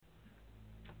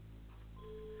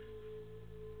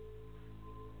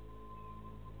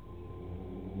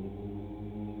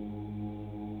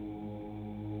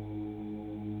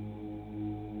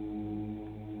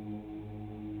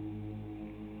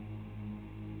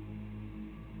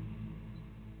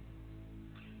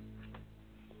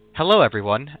Hello,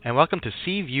 everyone, and welcome to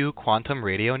Seaview Quantum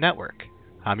Radio Network.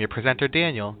 I'm your presenter,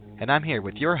 Daniel, and I'm here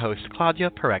with your host, Claudia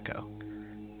Pareco.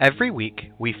 Every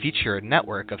week, we feature a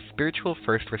network of spiritual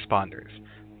first responders,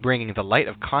 bringing the light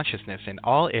of consciousness in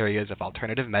all areas of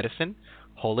alternative medicine,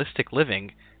 holistic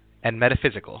living, and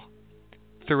metaphysical.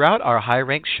 Throughout our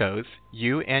high-ranked shows,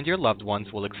 you and your loved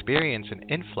ones will experience an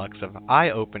influx of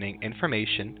eye-opening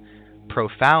information,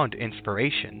 profound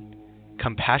inspiration,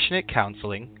 compassionate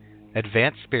counseling,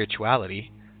 advanced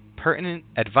spirituality, pertinent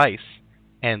advice,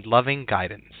 and loving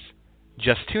guidance.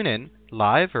 Just tune in,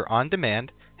 live or on demand,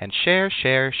 and share,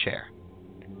 share, share.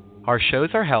 Our shows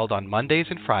are held on Mondays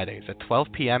and Fridays at 12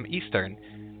 p.m. Eastern,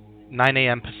 9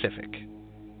 a.m. Pacific.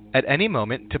 At any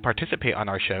moment to participate on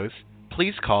our shows,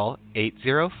 please call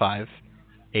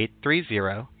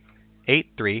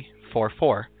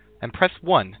 805-830-8344 and press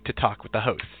 1 to talk with the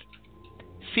host.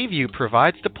 Seaview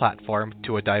provides the platform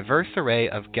to a diverse array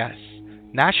of guests,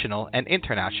 national and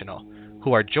international,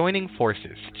 who are joining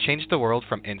forces to change the world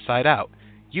from inside out,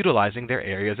 utilizing their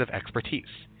areas of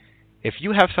expertise. If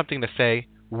you have something to say,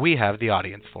 we have the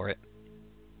audience for it.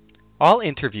 All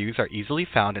interviews are easily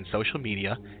found in social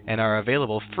media and are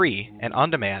available free and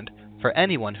on demand for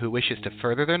anyone who wishes to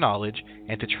further their knowledge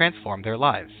and to transform their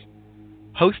lives.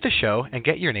 Host a show and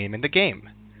get your name in the game.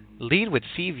 Lead with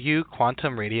Seaview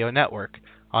Quantum Radio Network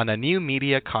on a new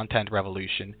media content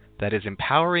revolution that is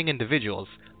empowering individuals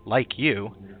like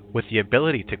you with the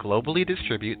ability to globally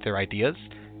distribute their ideas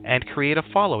and create a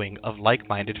following of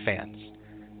like-minded fans.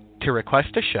 To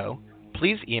request a show,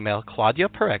 please email Claudia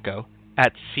Pareco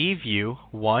at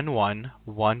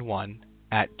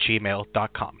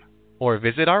cview1111@gmail.com or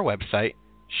visit our website,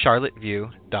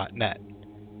 charlotteview.net.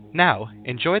 Now,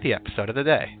 enjoy the episode of the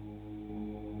day.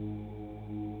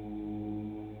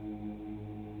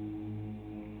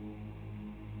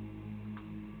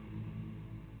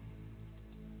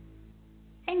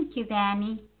 Thank you,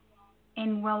 Danny,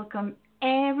 and welcome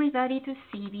everybody to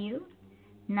Seaview.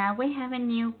 Now we have a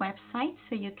new website,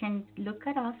 so you can look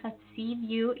at us at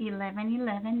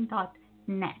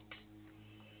cview1111.net.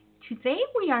 Today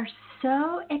we are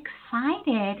so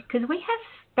excited because we have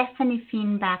Stefanie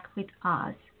Finn back with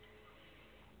us.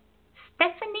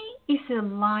 Stefanie is a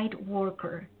light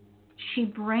worker. She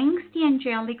brings the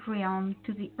angelic realm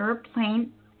to the earth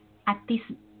plane at this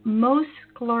most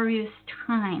glorious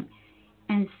time,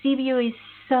 and Seaview is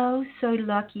so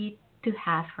lucky to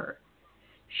have her.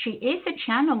 She is a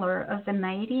channeler of the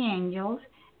mighty angels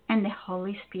and the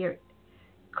Holy Spirit,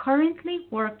 currently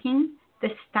working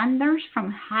the standards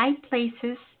from high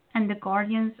places and the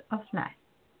guardians of light.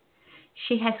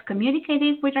 She has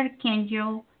communicated with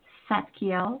Archangel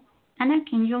Zadkiel and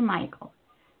Archangel Michael.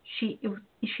 She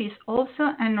is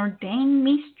also an ordained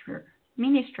minister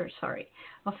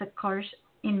of A Course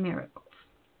in Miracles.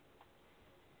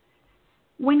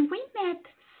 When we met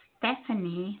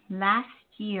Stefanie last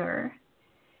year,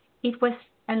 it was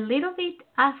a little bit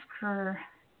after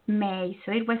May,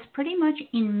 so it was pretty much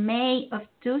in May of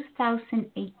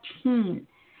 2018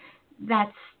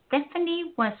 that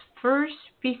Stefanie was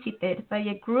first visited by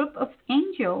a group of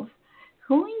angels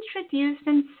who introduced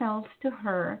themselves to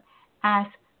her as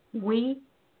 "We,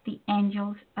 the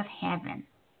Angels of Heaven."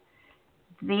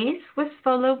 This was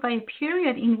followed by a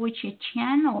period in which she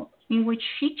channeled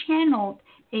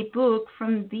a book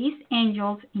from these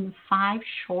angels in 5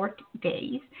 short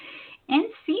days,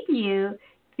 and Seaview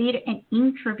did an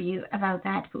interview about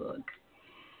that book.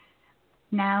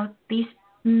 Now, this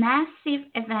massive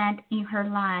event in her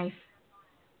life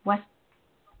was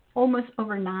almost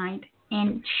overnight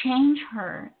and changed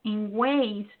her in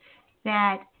ways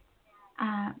that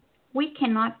we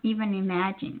cannot even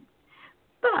imagine.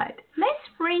 But let's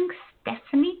bring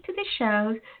Stefanie to the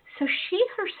show so she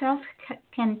herself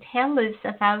can tell us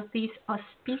about this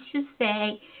auspicious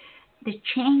day, the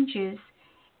changes,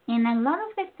 and a lot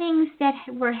of the things that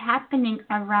were happening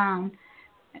around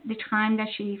the time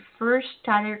that she first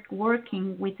started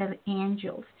working with the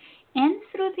angels. And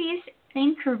through this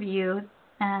interview,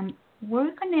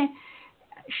 we're going to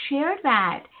share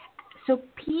that so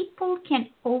people can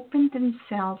open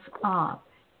themselves up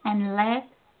and let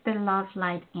the love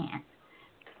light in.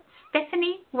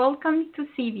 Stefanie, welcome to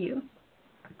Seaview.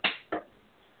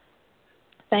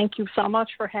 Thank you so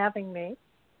much for having me.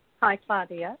 Hi,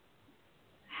 Claudia.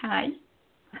 Hi.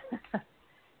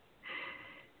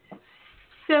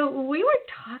 So we were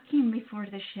talking before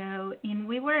the show, and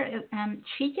we were.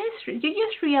 You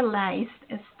just realized,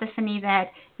 Stefanie,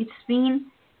 that it's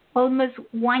been almost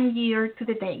 1 year to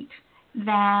the date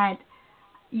that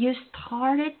you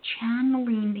started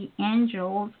channeling the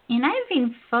angels, and I've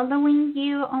been following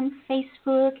you on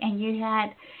Facebook, and you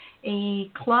had a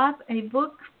club, a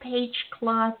book page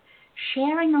club,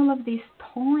 sharing all of these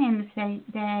poems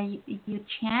that you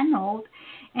channeled,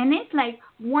 and it's like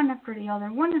one after the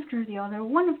other, one after the other,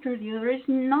 one after the other. It's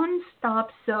nonstop.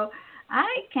 So I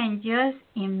can just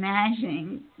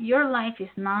imagine your life is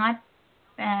not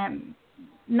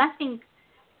nothing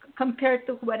compared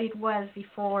to what it was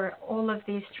before all of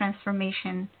this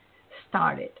transformation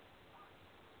started.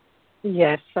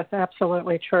 Yes, that's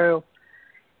absolutely true.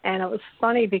 And it was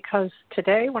funny because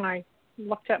today when I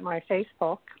looked at my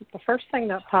Facebook, the first thing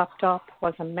that popped up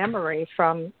was a memory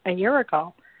from a year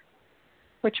ago,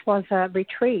 which was a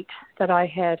retreat that I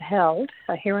had held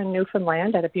here in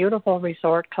Newfoundland at a beautiful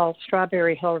resort called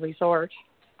Strawberry Hill Resort.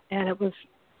 And it was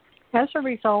as a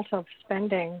result of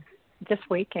spending this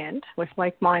weekend with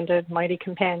like-minded, mighty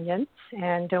companions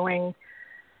and doing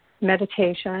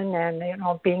meditation and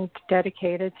being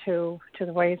dedicated to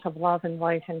the ways of love and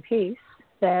light and peace,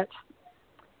 that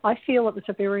I feel it was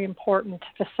a very important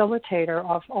facilitator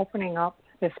of opening up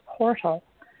this portal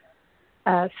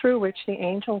through which the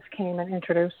angels came and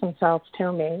introduced themselves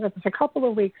to me. It was a couple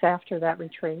of weeks after that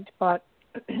retreat, but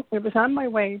it was on my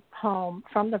way home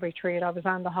from the retreat. I was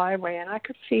on the highway, and I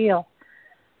could feel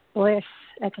bliss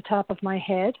at the top of my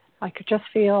head. I could just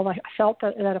feel, I felt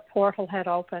that a portal had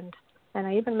opened, and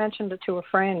I even mentioned it to a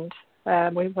friend.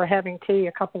 We were having tea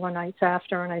a couple of nights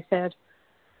after, and I said,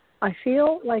 I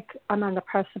feel like I'm on the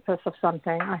precipice of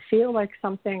something. I feel like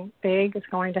something big is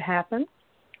going to happen.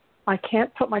 I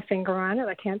can't put my finger on it.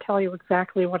 I can't tell you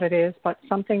exactly what it is, but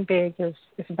something big is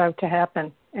about to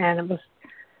happen. And it was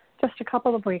just a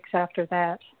couple of weeks after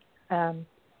that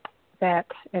that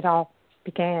it all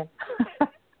began.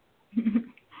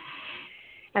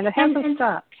 And it hasn't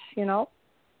stopped, Yeah,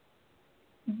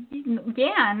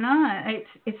 no,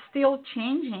 it's still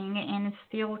changing and it's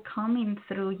still coming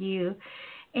through you.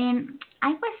 And I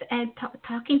was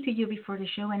talking to you before the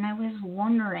show, and I was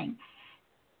wondering,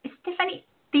 Stefanie,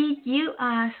 did you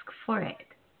ask for it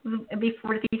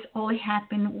before this all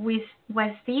happened? Was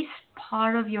this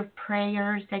part of your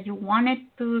prayers that you wanted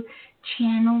to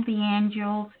channel the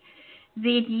angels?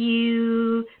 Did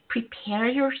you prepare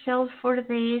yourself for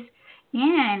this?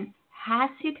 And has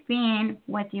it been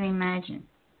what you imagined?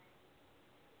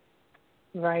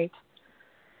 Right.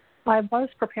 I was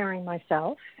preparing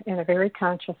myself in a very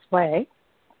conscious way,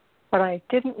 but I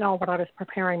didn't know what I was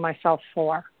preparing myself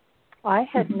for. I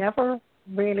had never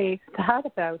really thought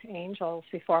about angels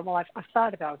before. Well, I've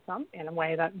thought about them in a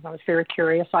way that I was very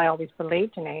curious. I always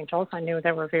believed in angels. I knew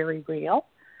they were very real.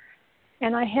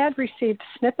 And I had received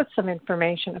snippets of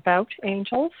information about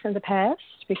angels in the past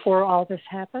before all this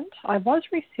happened. I was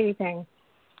receiving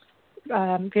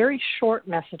very short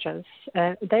messages.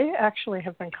 They actually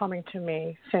have been coming to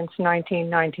me since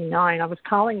 1999. I was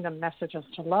calling them messages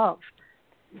to love.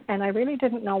 And I really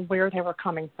didn't know where they were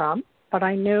coming from, but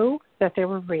I knew that they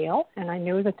were real, and I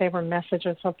knew that they were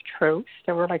messages of truth.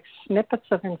 They were like snippets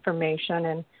of information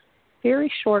and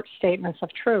very short statements of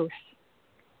truth.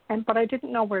 But I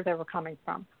didn't know where they were coming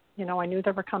from. I knew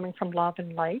they were coming from love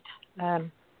and light,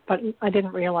 but I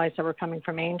didn't realize they were coming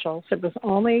from angels. It was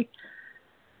only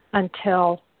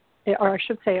until, or I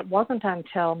should say it wasn't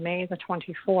until May the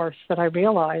 24th that I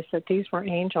realized that these were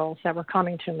angels that were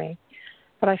coming to me.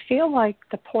 But I feel like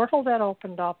the portal that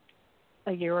opened up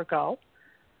a year ago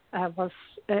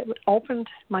it opened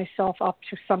myself up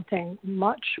to something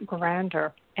much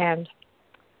grander and,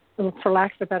 for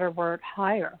lack of a better word,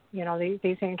 higher.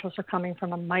 These angels are coming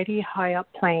from a mighty high up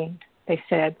plane. They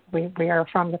said we are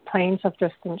from the plains of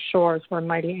distant shores where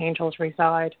mighty angels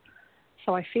reside.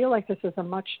 So I feel like this is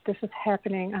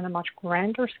happening on a much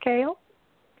grander scale.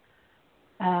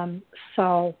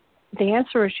 So the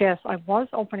answer is yes, I was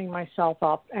opening myself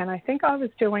up, and I think I was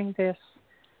doing this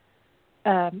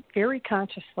very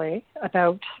consciously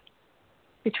about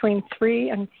between 3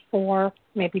 and 4,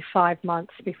 maybe 5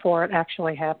 months before it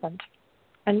actually happened.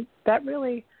 And that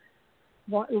really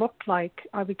looked like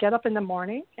I would get up in the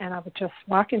morning and I would just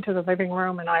walk into the living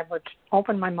room and I would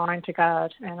open my mind to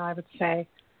God and I would say,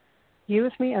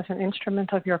 use me as an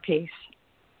instrument of your peace.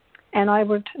 And I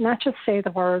would not just say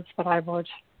the words, but I would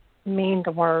mean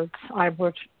the words. I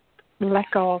would let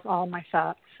go of all my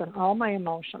thoughts and all my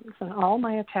emotions and all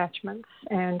my attachments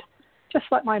and just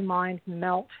let my mind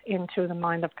melt into the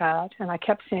mind of God. And I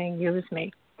kept saying, use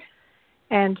me.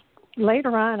 And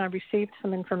later on, I received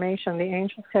some information. The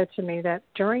angel said to me that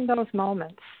during those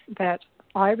moments that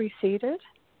I receded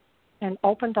and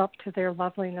opened up to their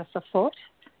loveliness afoot,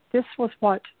 this was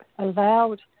what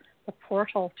allowed the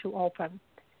portal to open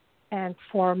and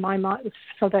for my mind,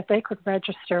 so that they could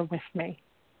register with me,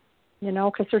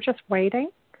 because they're just waiting.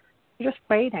 They're just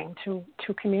waiting to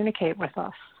communicate with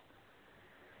us.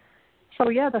 So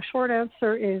yeah, the short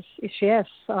answer is yes.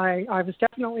 I was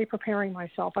definitely preparing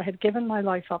myself. I had given my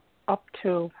life up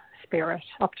to spirit,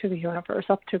 up to the universe,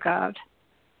 up to God.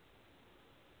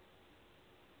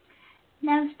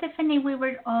 Now, Stephanie,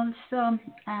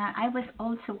 I was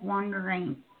also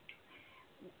wondering,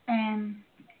 um,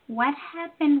 what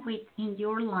happened in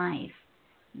your life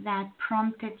that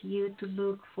prompted you to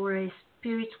look for a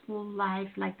spiritual life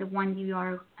like the one you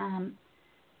are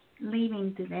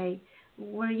living today?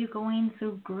 Were you going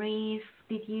through grief?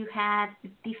 Did you have a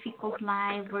difficult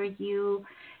life? Were you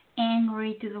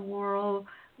angry to the world?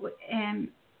 Were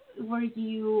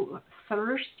you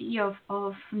thirsty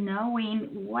of knowing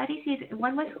what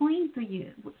was going through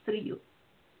you?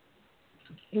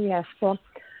 Yes, well,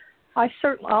 I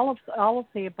certainly all of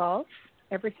the above,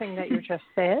 everything that you just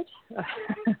said.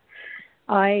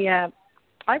 I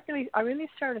really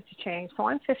started to change. So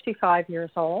I'm 55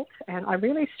 years old, and I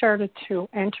really started to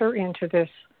enter into this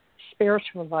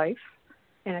spiritual life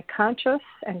in a conscious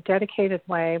and dedicated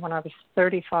way when I was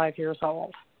 35 years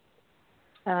old.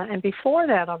 And before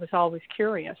that, I was always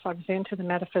curious. I was into the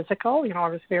metaphysical. I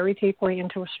was very deeply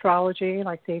into astrology,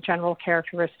 like the general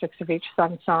characteristics of each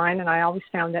sun sign, and I always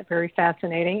found that very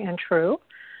fascinating and true.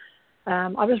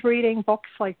 I was reading books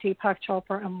like Deepak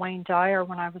Chopra and Wayne Dyer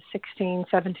when I was 16,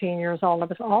 17 years old. I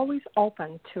was always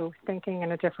open to thinking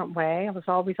in a different way. I was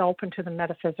always open to the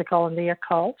metaphysical and the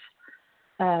occult,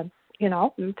 the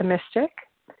mystic.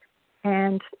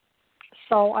 And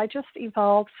so I just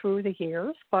evolved through the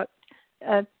years, but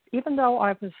even though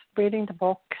I was reading the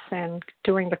books and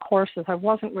doing the courses, I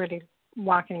wasn't really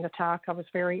walking the talk. I was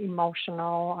very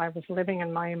emotional. I was living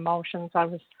in my emotions.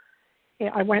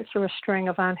 I went through a string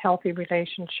of unhealthy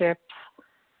relationships.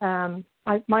 My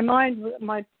mind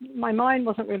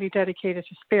wasn't really dedicated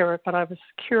to spirit, but I was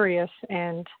curious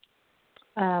and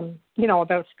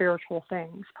about spiritual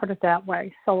things. Put it that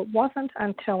way. So it wasn't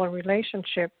until a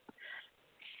relationship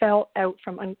fell out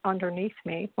from underneath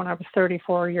me when I was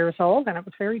 34 years old, and it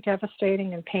was very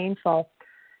devastating and painful,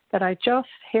 that I just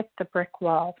hit the brick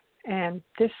wall. And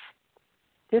this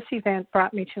event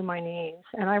brought me to my knees.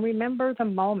 And I remember the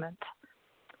moment.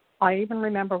 I even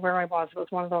remember where I was. It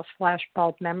was one of those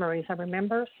flashbulb memories. I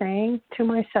remember saying to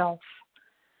myself,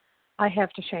 I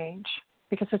have to change.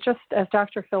 Because it just, as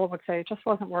Dr. Phil would say, it just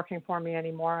wasn't working for me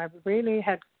anymore. I really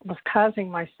was causing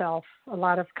myself a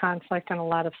lot of conflict and a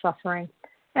lot of suffering.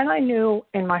 And I knew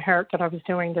in my heart that I was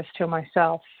doing this to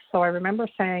myself. So I remember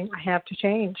saying, I have to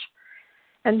change.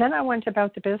 And then I went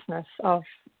about the business of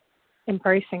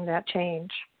embracing that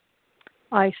change.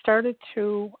 I started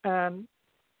to,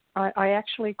 I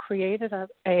actually created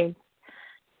a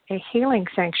healing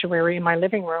sanctuary in my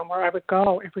living room where I would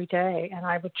go every day and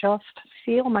I would just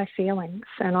feel my feelings,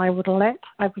 and I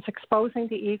was exposing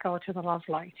the ego to the love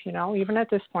light, even at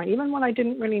this point, even when I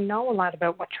didn't really know a lot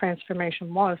about what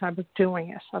transformation was, I was doing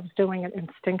it. I was doing it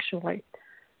instinctually.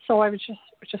 So I would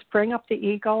just bring up the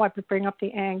ego. I would bring up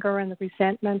the anger and the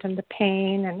resentment and the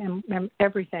pain and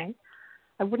everything.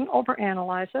 I wouldn't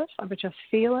overanalyze it. I would just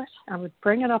feel it. I would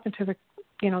bring it up into the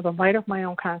light of my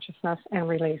own consciousness and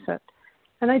release it.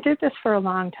 And I did this for a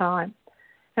long time.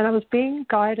 And I was being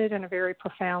guided in a very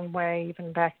profound way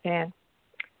even back then.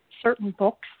 Certain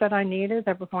books that I needed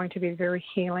that were going to be very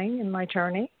healing in my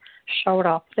journey showed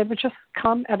up. They would just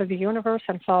come out of the universe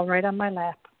and fall right on my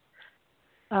lap.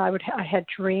 I had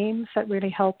dreams that really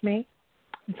helped me,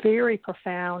 very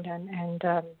profound and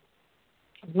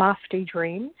lofty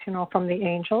dreams, from the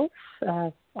angels.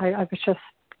 I was just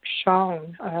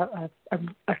shown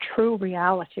a true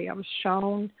reality. I was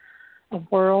shown a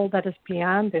world that is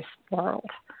beyond this world,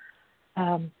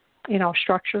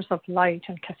 structures of light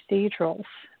and cathedrals.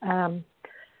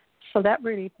 So that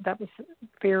was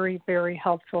very, very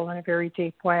helpful in a very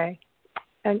deep way.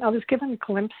 And I was given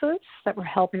glimpses that were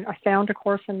helping. I found A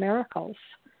Course in Miracles,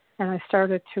 and I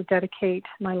started to dedicate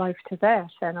my life to that.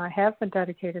 And I have been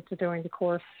dedicated to doing the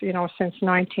course, since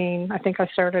I think I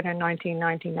started in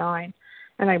 1999.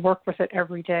 And I work with it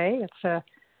every day. It's a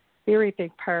very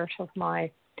big part of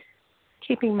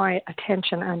keeping my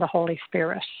attention on the Holy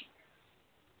Spirit.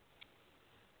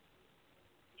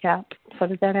 Yeah. So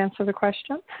did that answer the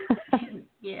question?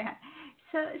 Yeah.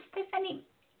 So Stefanie,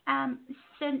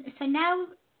 so now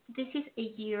this is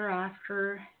a year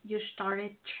after you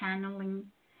started channeling.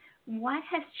 What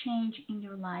has changed in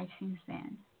your life since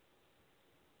then?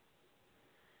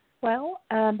 Well,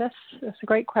 that's a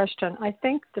great question. I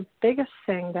think the biggest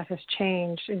thing that has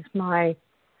changed is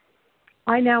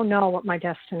I now know what my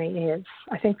destiny is.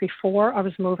 I think before I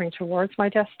was moving towards my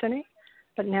destiny,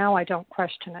 but now I don't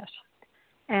question it.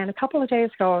 And a couple of days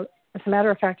ago, as a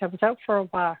matter of fact, I was out for a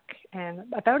walk, and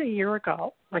about a year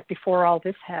ago, like before all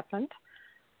this happened,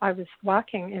 I was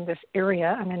walking in this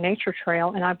area on a nature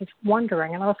trail, and I was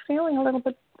wondering, and I was feeling a little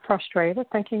bit frustrated,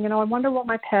 thinking, I wonder what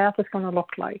my path is going to look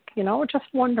like, just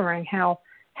wondering how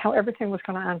everything was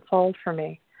going to unfold for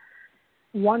me,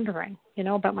 wondering,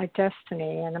 about my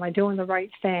destiny, and am I doing the right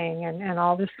thing, and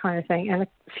all this kind of thing. And a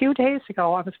few days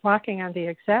ago, I was walking on the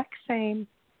exact same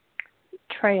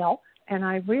trail, and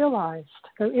I realized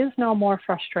there is no more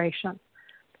frustration.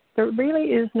 There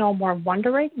really is no more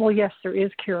wondering. Well, yes, there is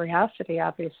curiosity,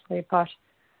 obviously, but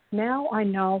now I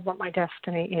know what my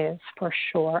destiny is for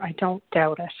sure. I don't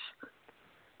doubt it.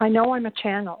 I know I'm a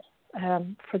channel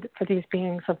for these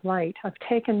beings of light. I've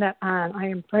taken that on. I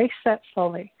embrace that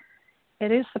fully.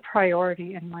 It is the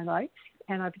priority in my life,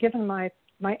 and I've given my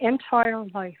entire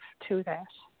life to that.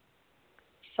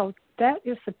 So that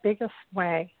is the biggest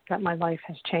way that my life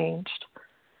has changed.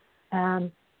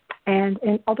 And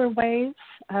in other ways,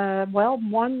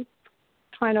 one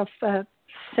kind of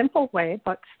simple way,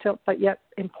 but yet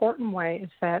important way,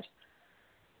 is that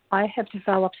I have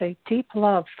developed a deep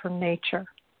love for nature.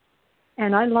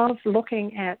 And I love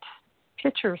looking at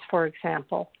pictures, for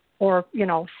example, or,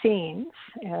 scenes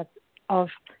of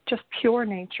just pure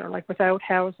nature, like without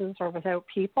houses or without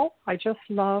people. I just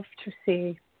love to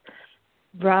see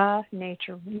raw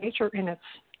nature in its.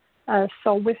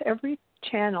 So with every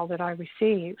channel that I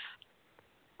receive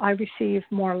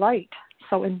more light.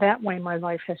 So in that way, my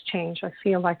life has changed. I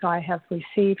feel like I have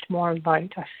received more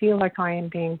light. I feel like I am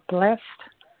being blessed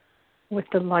with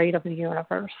the light of the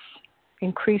universe,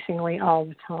 increasingly all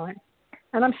the time.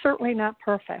 And I'm certainly not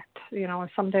perfect.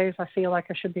 Some days I feel like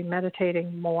I should be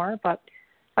meditating more, but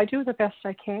I do the best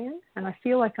I can, and I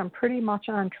feel like I'm pretty much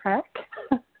on track.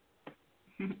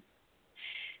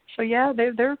 So yeah,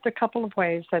 there's a couple of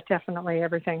ways that definitely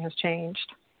everything has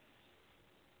changed.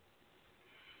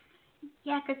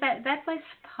 Yeah, because that was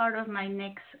part of my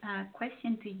next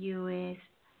question to you is,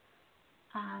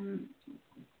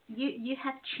 you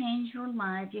have changed your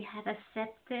life. You have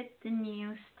accepted the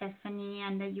new Stefanie,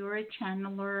 and that you're a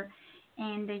channeler,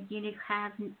 and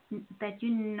that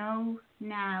you know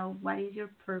now what is your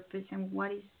purpose and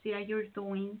what is that you're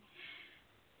doing.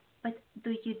 But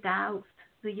do you doubt?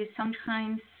 Do you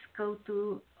sometimes go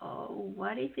to, oh,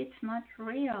 what if it's not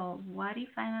real? What if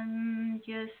I'm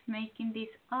just making this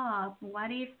up? What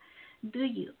if, do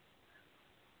you?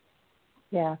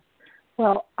 Yeah.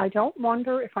 Well, I don't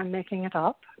wonder if I'm making it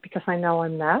up, because I know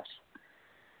I'm not,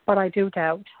 but I do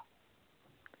doubt.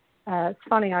 It's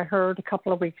funny, I heard a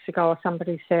couple of weeks ago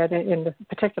somebody said in the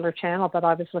particular channel that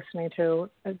I was listening to,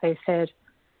 they said,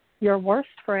 your worst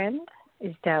friend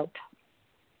is doubt.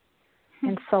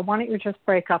 And so why don't you just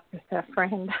break up with that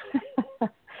friend?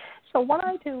 So what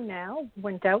I do now,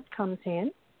 when doubt comes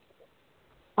in,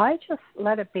 I just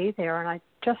let it be there, and I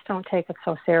just don't take it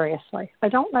so seriously. I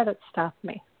don't let it stop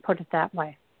me, put it that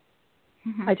way.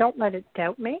 Mm-hmm. I don't let it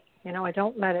doubt me. I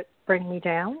don't let it bring me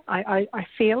down. I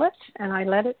feel it, and I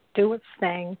let it do its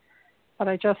thing, but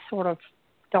I just sort of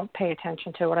don't pay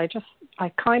attention to it.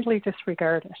 I kindly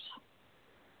disregard it.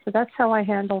 So that's how I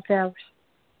handle doubt.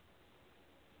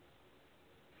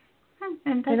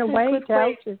 And in a way,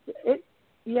 doubt is it.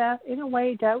 Yeah, in a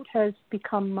way, doubt has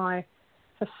become my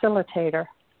facilitator.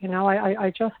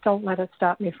 I just don't let it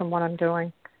stop me from what I'm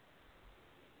doing.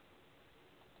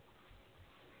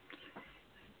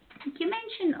 You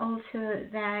mentioned also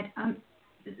that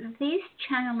this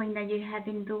channeling that you have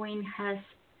been doing has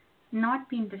not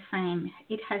been the same.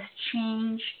 It has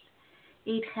changed.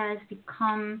 It has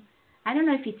become, I don't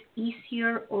know if it's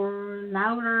easier or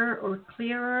louder or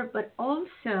clearer, but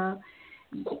also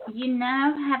you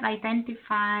now have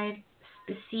identified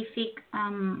specific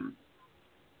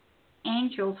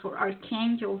angels or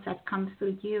archangels that come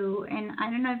through you. And I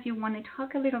don't know if you want to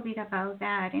talk a little bit about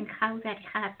that and how that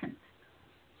happens.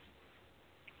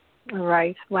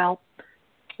 Right. Well,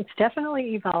 it's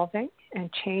definitely evolving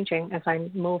and changing as I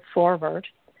move forward.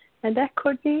 And that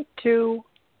could be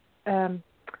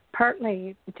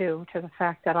partly due to the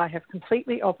fact that I have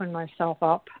completely opened myself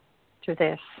up to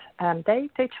this.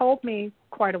 They told me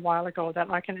quite a while ago that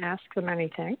I can ask them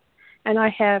anything, and I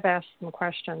have asked them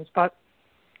questions, but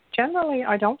generally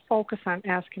I don't focus on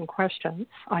asking questions.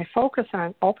 I focus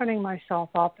on opening myself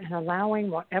up and allowing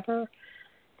whatever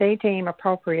they deem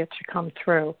appropriate to come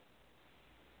through.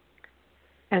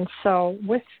 And so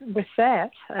with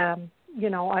that, I'm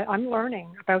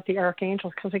learning about the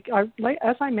archangels because,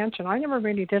 as I mentioned, I never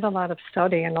really did a lot of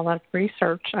study and a lot of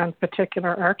research on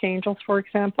particular archangels, for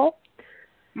example.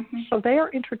 Mm-hmm. So they are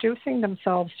introducing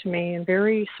themselves to me in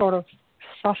very sort of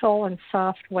subtle and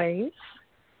soft ways.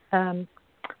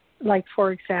 Like,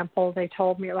 for example, they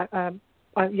told me,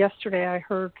 yesterday I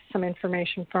heard some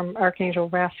information from Archangel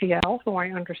Raphael, who I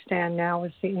understand now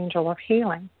is the angel of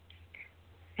healing.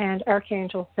 And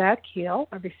Archangel Zadkiel,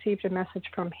 I received a message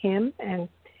from him, and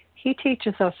he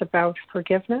teaches us about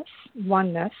forgiveness,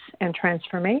 oneness, and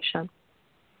transformation.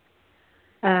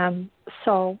 And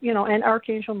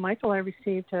Archangel Michael, I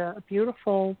received a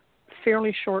beautiful,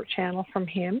 fairly short channel from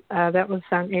him. That was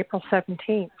on April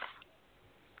 17th.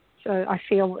 So I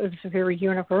feel it was a very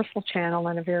universal channel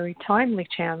and a very timely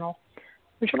channel.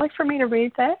 Would you like for me to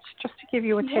read that, just to give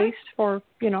you a taste for,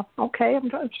 okay, I'm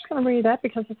just going to read that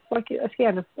because it's like,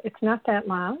 again, it's not that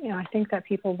long. I think that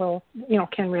people will,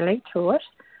 can relate to it.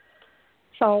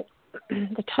 So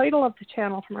the title of the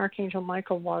channel from Archangel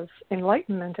Michael was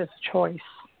Enlightenment is a Choice.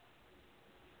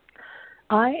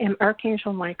 I am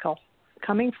Archangel Michael,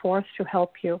 coming forth to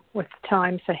help you with the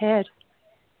times ahead.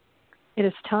 It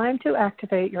is time to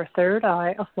activate your third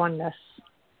eye of oneness.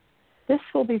 This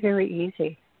will be very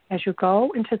easy as you go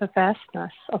into the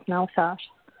vastness of Melthot,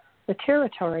 the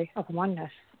territory of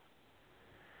oneness.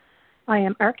 I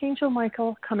am Archangel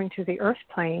Michael coming to the earth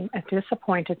plane at this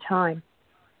appointed time.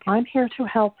 I'm here to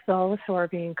help those who are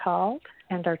being called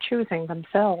and are choosing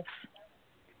themselves.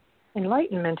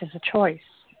 Enlightenment is a choice,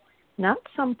 not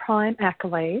some prime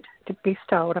accolade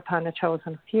bestowed upon a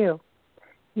chosen few.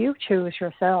 You choose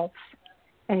yourselves,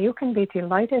 and you can be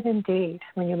delighted indeed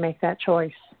when you make that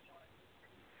choice.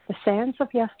 The sands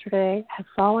of yesterday have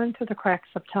fallen to the cracks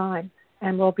of time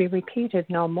and will be repeated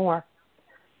no more.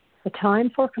 The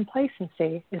time for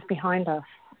complacency is behind us.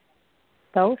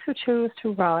 Those who choose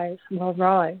to rise will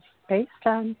rise based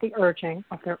on the urging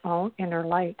of their own inner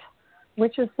light,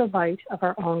 which is the light of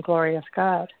our own glorious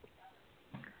God.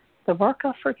 The work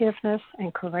of forgiveness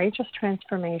and courageous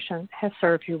transformation has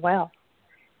served you well,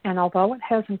 and although it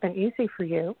hasn't been easy for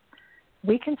you,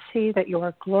 we can see that you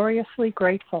are gloriously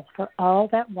grateful for all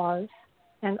that was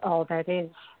and all that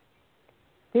is.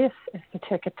 This is the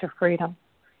ticket to freedom,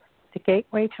 the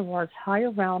gateway towards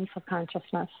higher realms of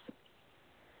consciousness.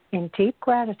 In deep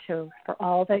gratitude for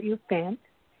all that you've been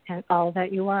and all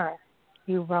that you are,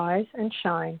 you rise and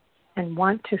shine and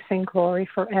want to sing glory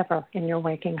forever in your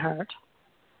waking heart.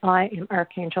 I am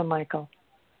Archangel Michael.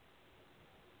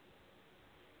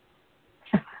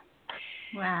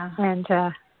 Wow. And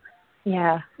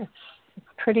it's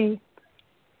pretty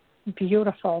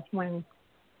beautiful when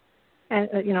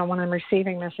I'm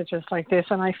receiving messages like this.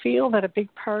 And I feel that a big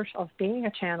part of being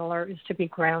a channeler is to be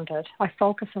grounded. I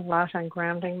focus a lot on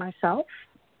grounding myself.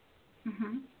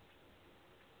 Mm-hmm.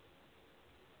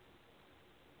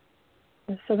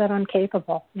 So that I'm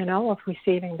capable, of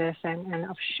receiving this and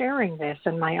of sharing this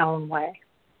in my own way.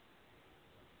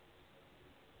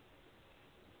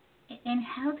 And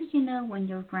how do you know when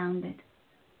you're grounded?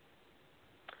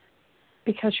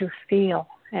 Because you feel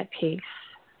at peace.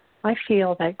 I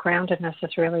feel that groundedness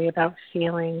is really about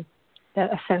feeling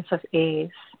a sense of ease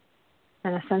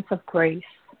and a sense of grace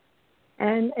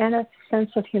and a sense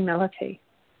of humility,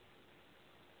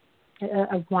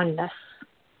 a oneness.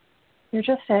 You're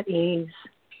just at ease.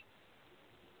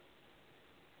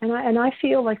 And I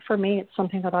feel like for me it's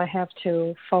something that I have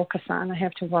to focus on. I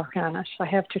have to work on it. I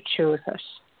have to choose it.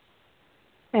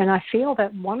 And I feel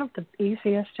that one of the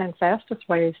easiest and fastest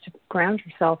ways to ground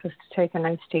yourself is to take a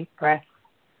nice deep breath.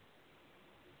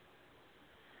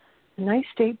 A nice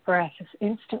deep breath is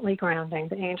instantly grounding.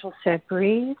 The angel said,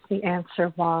 breathe the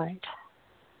answer wide.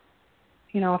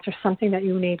 If there's something that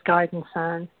you need guidance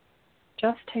on,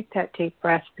 just take that deep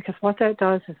breath, because what that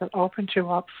does is it opens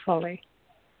you up fully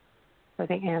for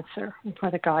the answer and for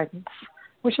the guidance,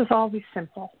 which is always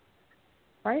simple,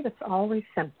 right? It's always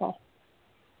simple.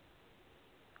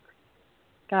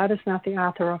 God is not the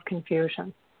author of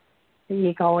confusion. The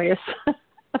ego is.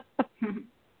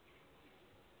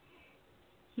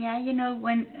 Yeah,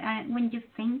 when you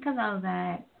think about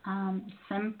that,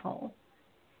 simple,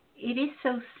 it is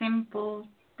so simple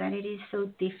that it is so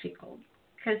difficult,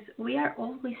 because we are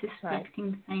always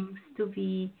expecting things to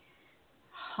be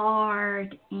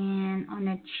hard and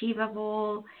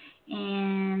unachievable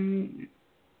and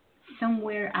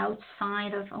somewhere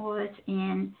outside of us.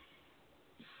 And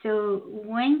so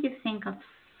when you think of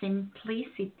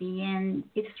simplicity and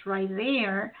it's right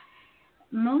there,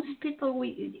 most people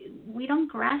we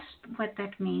don't grasp what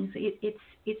that means.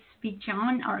 It's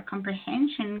beyond our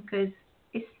comprehension because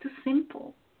it's too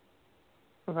simple.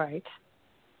 Right.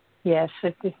 Yes,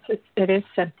 it is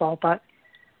simple, but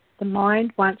the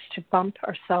mind wants to bump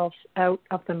ourselves out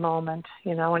of the moment,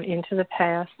 and into the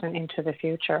past and into the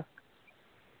future.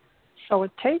 So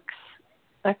it takes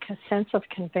a sense of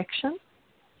conviction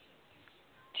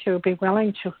to be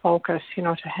willing to focus,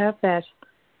 to have that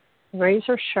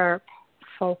razor sharp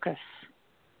focus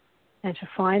and to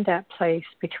find that place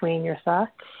between your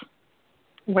thoughts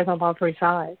where the love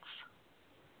resides.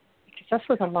 Because that's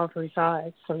where the love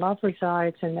resides. The love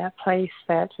resides in that place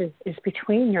that is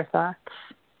between your thoughts.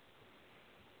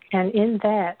 And in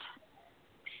that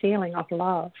feeling of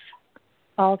love,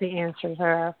 all the answers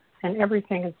are, and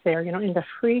everything is there. You know, in the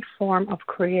free form of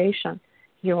creation,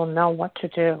 you will know what to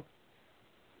do.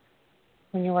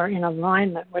 When you are in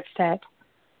alignment with that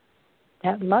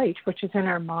light, which is in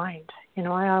our mind. You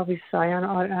know,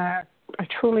 I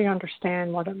truly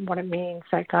understand what it means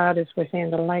that God is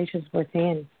within, the light is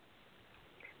within.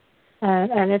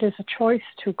 And it is a choice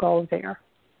to go there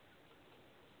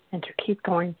and to keep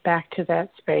going back to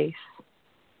that space.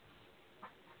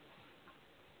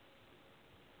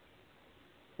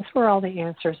 That's where all the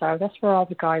answers are. That's where all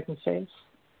the guidance is.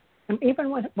 And even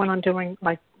when I'm doing,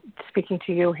 like, speaking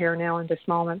to you here now in this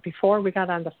moment, before we got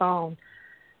on the phone,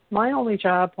 my only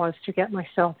job was to get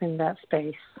myself in that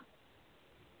space.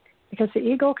 Because the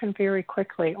ego can very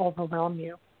quickly overwhelm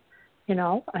you. You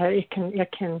know, it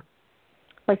can,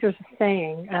 like there's a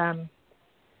saying,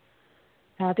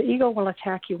 the ego will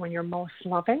attack you when you're most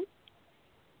loving.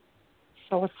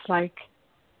 So it's like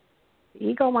the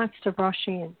ego wants to rush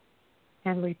in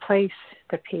and replace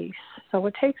the peace. So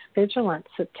it takes vigilance.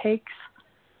 It takes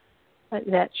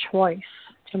that choice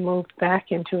to move back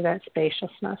into that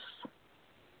spaciousness.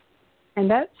 And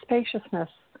that spaciousness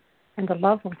and the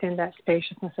love within that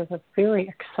spaciousness is a very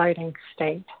exciting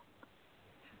state.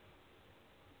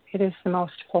 It is the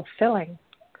most fulfilling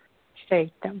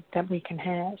state that we can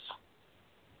have.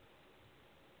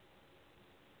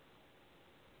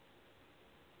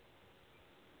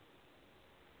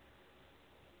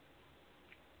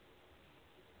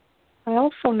 I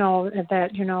also know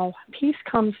that, you know, peace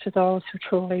comes to those who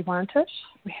truly want it.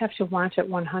 We have to want it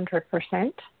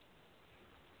 100%.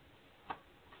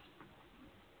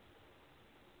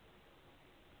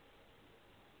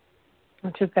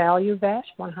 And to value that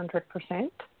 100%.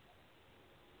 Does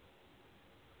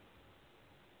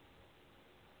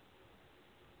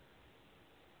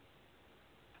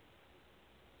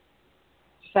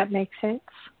that make sense?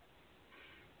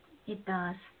 It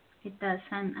does. It does.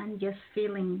 And I'm just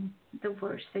feeling the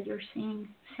words that you're saying,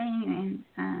 and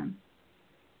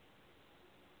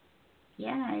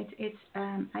yeah, it's.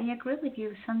 I agree with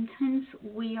you. Sometimes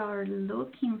we are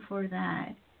looking for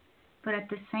that, but at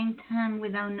the same time,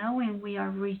 without knowing, we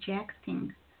are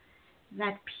rejecting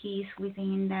that peace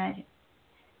within that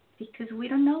because we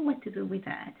don't know what to do with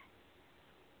that.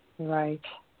 Right.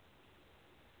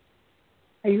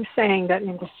 Are you saying that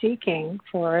in the seeking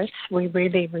for it, we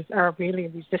really are really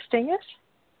resisting it?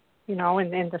 You know,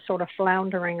 and the sort of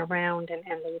floundering around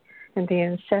and the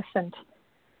incessant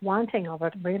wanting of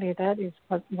it, really that is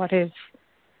what is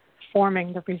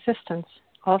forming the resistance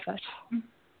of it.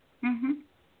 Mm-hmm.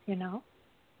 You know?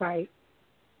 Right.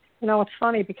 You know, it's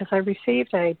funny because I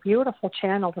received a beautiful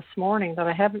channel this morning that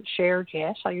I haven't shared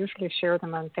yet. I usually share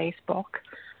them on Facebook.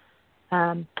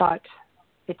 But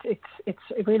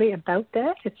it's really about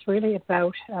that. It's really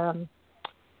about the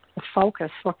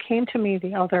focus. What came to me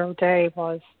the other day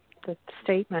was the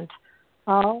statement,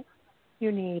 all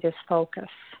you need is focus.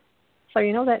 So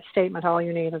you know that statement, all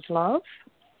you need is love?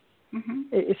 Mm-hmm.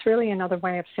 It's really another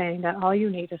way of saying that all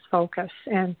you need is focus.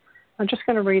 And I'm just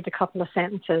going to read a couple of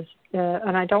sentences,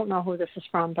 and I don't know who this is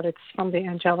from, but it's from the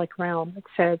angelic realm. It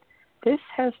said, this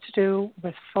has to do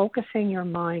with focusing your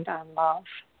mind on love.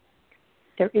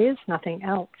 There is nothing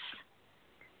else.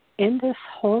 In this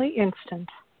holy instant,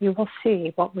 you will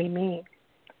see what we mean.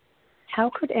 How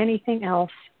could anything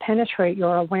else penetrate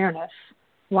your awareness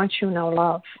once you know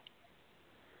love?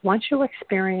 Once you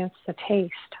experience the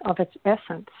taste of its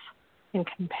essence in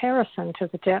comparison to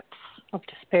the depths of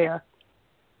despair,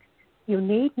 you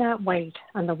need not wait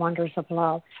on the wonders of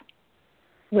love.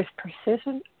 With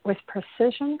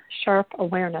precision, sharp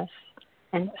awareness,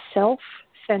 and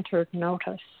self-centered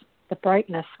notice, the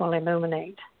brightness will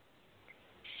illuminate.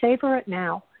 Savor it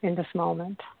now in this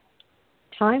moment.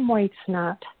 Time waits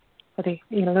not for the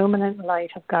illuminant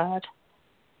light of God.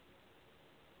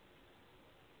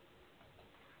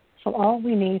 So all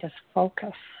we need is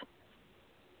focus.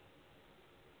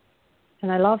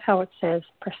 And I love how it says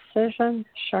precision,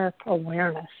 sharp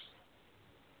awareness.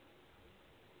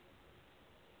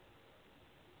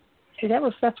 See,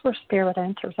 that's where Spirit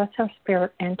enters. That's how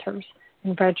Spirit enters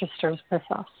and registers with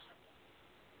us.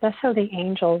 That's how the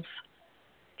angels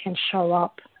can show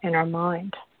up in our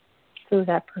mind, through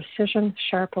that precision,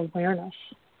 sharp awareness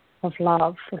of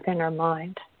love within our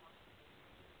mind.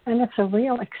 And it's a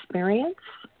real experience.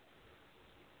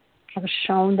 I was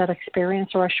shown that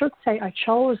experience, or I should say I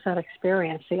chose that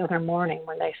experience the other morning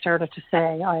when they started to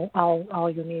say,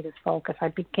 all you need is focus. I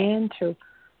began to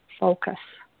focus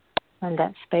on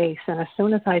that space. And as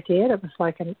soon as I did, it was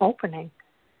like an opening.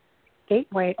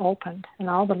 Gateway opened, and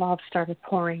all the love started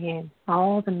pouring in,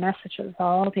 all the messages,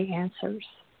 all the answers.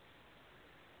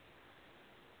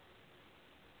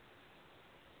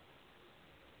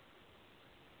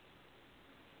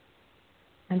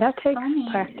 And that takes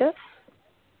practice.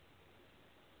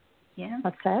 Yeah.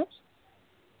 What's that?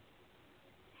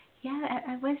 Yeah,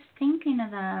 I was thinking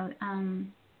about,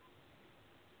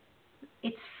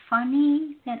 it's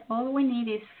funny that all we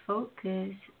need is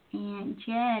focus, and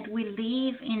yet we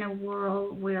live in a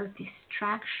world where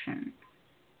distraction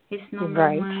is number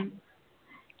right. one.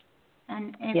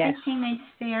 And everything is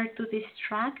there to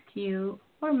distract you,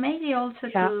 or maybe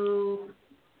also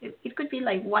it could be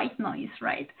like white noise,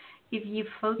 right? If you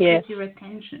focus your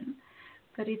attention.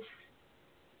 But it's...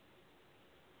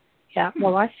 Yeah,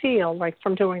 well, I feel like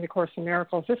from doing the Course in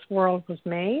Miracles, this world was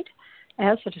made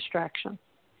as a distraction,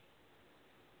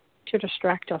 to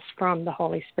distract us from the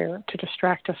Holy Spirit, to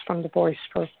distract us from the voice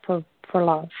for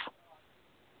love.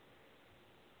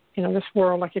 You know, this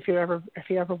world, like if you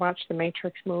ever watch the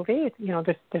Matrix movie, you know,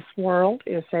 this world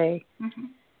is a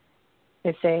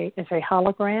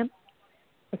hologram.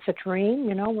 It's a dream.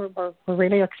 You know, we're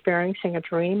really experiencing a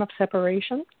dream of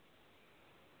separation.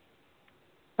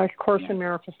 Like Course in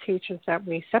Miracles teaches that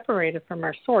we separated from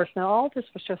our source. Now, all this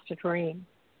was just a dream,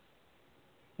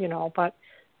 you know, but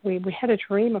we had a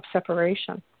dream of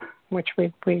separation, which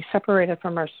we separated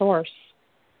from our source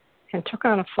and took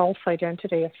on a false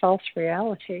identity, a false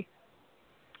reality,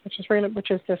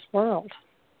 which is this world.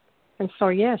 And so,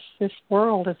 yes, this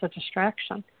world is a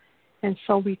distraction. And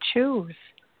so we choose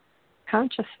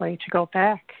consciously to go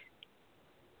back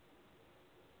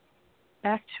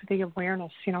to the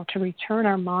awareness, you know, to return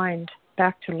our mind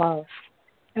back to love.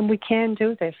 And we can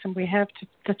do this, and we have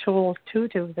the tools to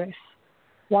do this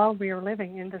while we are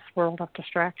living in this world of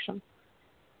distraction.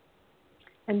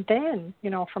 And then,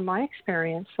 you know, from my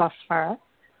experience thus far,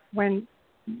 when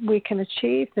we can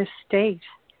achieve this state,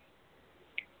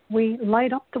 we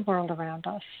light up the world around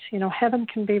us. You know, heaven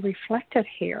can be reflected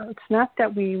here. It's not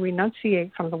that we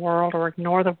renunciate from the world or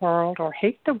ignore the world or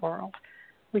hate the world.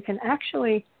 We can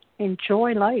actually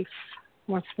enjoy life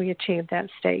once we achieve that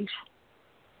state.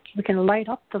 We can light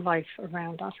up the life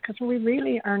around us because we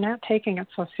really are not taking it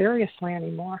so seriously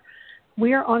anymore.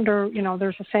 We are under, you know,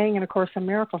 there's a saying in A Course in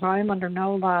Miracles, I am under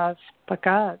no laws but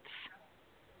God's.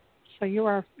 So you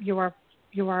are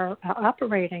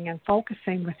operating and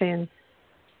focusing within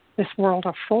this world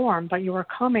of form, but you are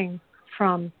coming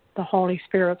from the Holy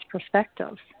Spirit's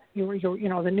perspective. You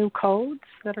know, the new codes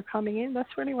that are coming in,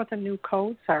 that's really what the new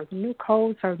codes are. The new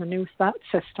codes are the new thought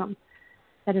system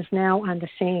that is now on the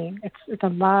scene. It's the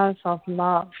laws of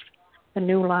love, the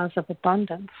new laws of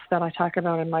abundance that I talk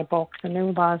about in my book, the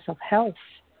new laws of health.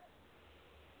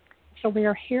 So we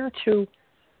are here to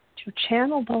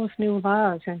channel those new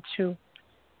laws and to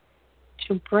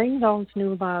bring those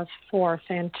new laws forth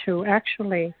and to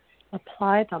actually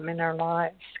apply them in our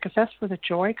lives, because that's where the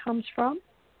joy comes from.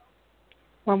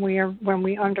 When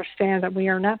we understand that we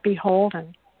are not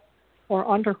beholden or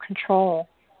under control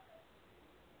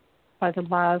by the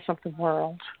laws of the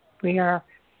world, we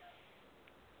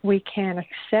can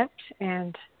accept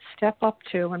and step up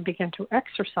to and begin to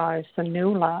exercise the new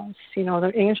laws. You know,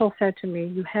 the angel said to me,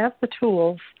 "You have the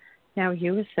tools, now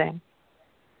use them.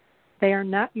 They are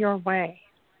not your way,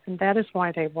 and that is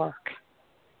why they work."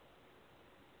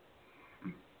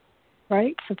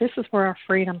 Right? So this is where our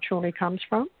freedom truly comes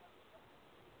from.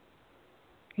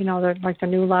 You know, like the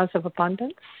new laws of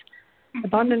abundance. Mm-hmm.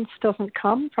 Abundance doesn't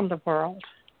come from the world.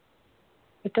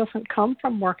 It doesn't come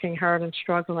from working hard and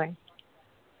struggling.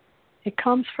 It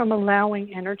comes from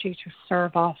allowing energy to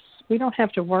serve us. We don't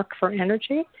have to work for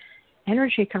energy.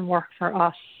 Energy can work for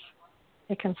us.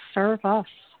 It can serve us.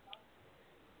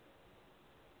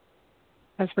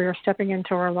 As we are stepping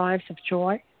into our lives of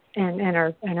joy and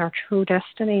our true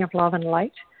destiny of love and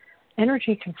light,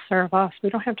 energy can serve us. We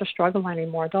don't have to struggle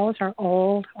anymore. Those are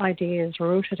old ideas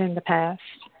rooted in the past,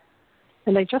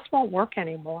 and they just won't work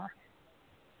anymore.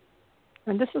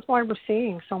 And this is why we're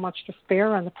seeing so much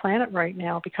despair on the planet right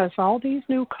now, because all these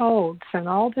new codes and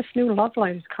all this new love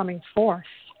light is coming forth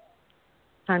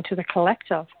onto the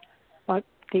collective. But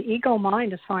the ego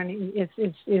mind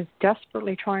is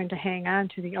desperately trying to hang on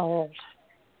to the old.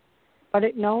 But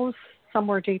it knows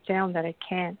somewhere deep down that it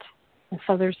can't. And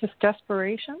so there's this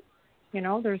desperation. You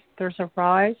know, there's a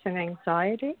rise in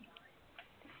anxiety,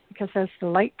 because as the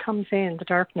light comes in, the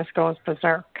darkness goes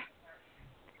berserk.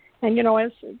 And,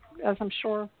 as I'm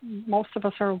sure most of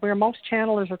us are aware, most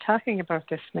channelers are talking about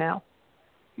this now.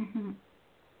 Mm-hmm.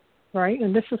 Right?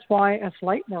 And this is why as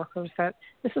light workers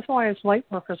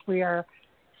we are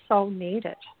so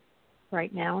needed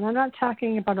right now. And I'm not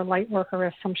talking about a light worker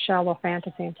as some shallow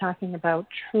fantasy. I'm talking about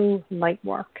true light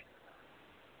work.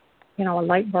 A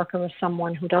light worker is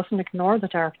someone who doesn't ignore the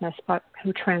darkness, but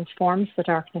who transforms the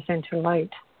darkness into light.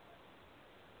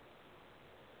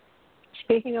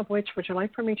 Speaking of which, would you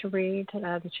like for me to read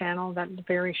the channel, that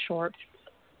very short,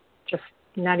 just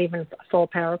not even a full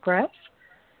paragraph,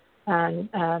 on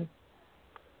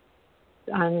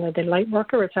the light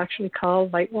worker? It's actually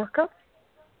called Light Worker.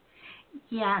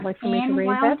 Yeah, Like for me to read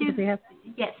that?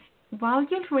 Yes. While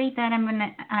you read that, I'm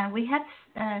gonna. We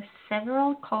have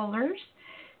several callers,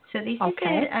 so this is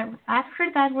it.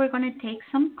 After that, we're gonna take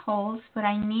some calls, but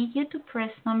I need you to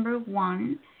press number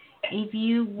 1 if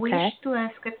you wish to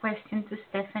ask a question to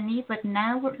Stefanie. But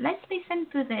now let's listen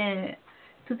to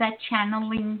that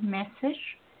channeling message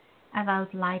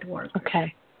about light work.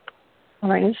 Okay. All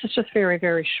right. This is just very,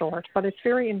 very short, but it's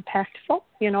very impactful.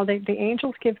 The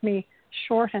angels give me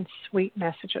short and sweet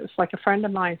messages. Like a friend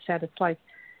of mine said, it's like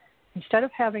instead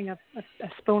of having a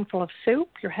spoonful of soup,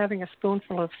 you're having a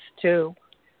spoonful of stew.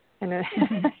 And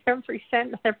every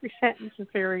sentence is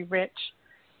very rich.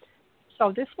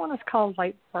 So this one is called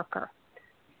Light Worker.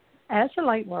 As a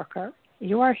light worker,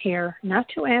 you are here not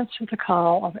to answer the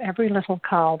call of every little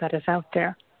call that is out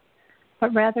there,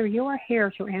 but rather you are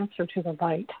here to answer to the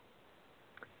light.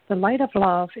 The light of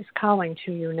love is calling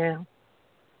to you now.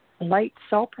 A light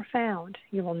so profound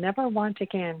you will never want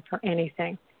again for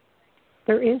anything.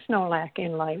 There is no lack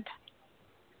in light.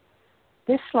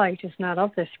 This light is not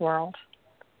of this world.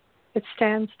 It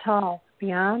stands tall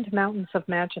beyond mountains of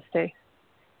majesty,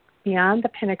 beyond the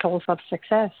pinnacles of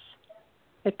success.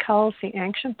 It calls the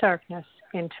ancient darkness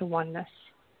into oneness.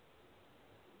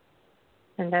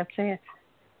 And that's it.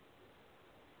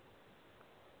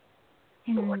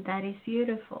 And that is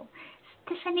beautiful.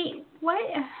 Stefanie,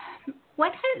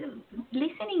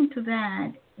 listening to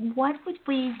that, what would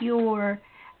be your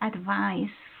advice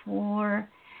for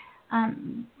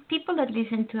people that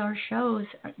listen to our shows?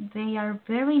 They are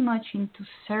very much into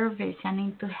service and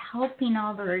into helping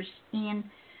others, and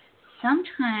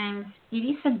sometimes it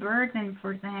is a burden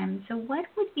for them. So what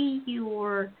would be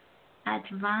your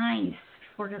advice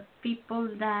for the people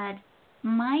that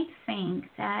might think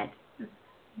that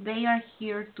they are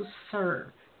here to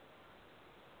serve?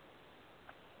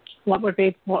 What would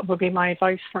be my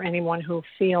advice for anyone who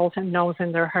feels and knows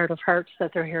in their heart of hearts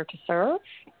that they're here to serve?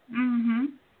 Mm-hmm.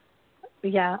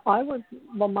 Yeah, I would.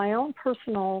 Well, my own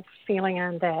personal feeling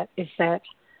on that is that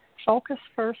focus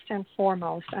first and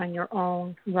foremost on your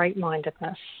own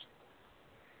right-mindedness.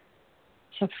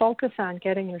 So focus on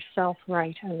getting yourself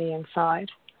right on the inside,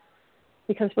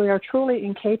 because we are truly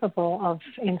incapable of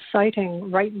inciting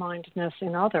right-mindedness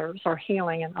in others or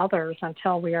healing in others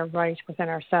until we are right within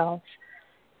ourselves.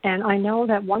 And I know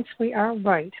that once we are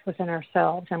right within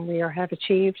ourselves and we have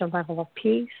achieved a level of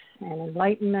peace and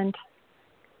enlightenment,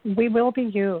 we will be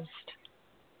used.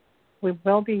 We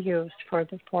will be used for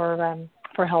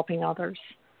helping others.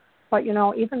 But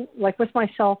even like with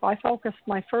myself, I focus.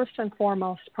 My first and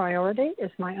foremost priority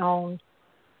is my own,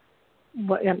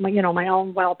 my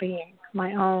own well-being,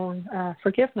 my own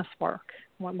forgiveness work.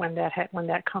 When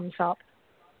that comes up,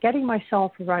 getting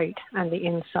myself right on the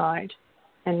inside,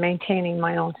 and maintaining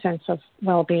my own sense of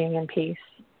well-being and peace.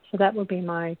 So that would be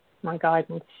my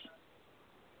guidance.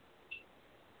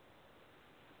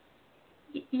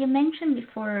 You mentioned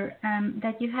before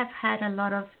that you have had a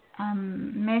lot of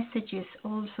messages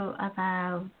also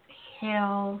about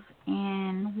health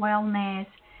and wellness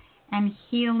and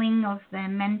healing of the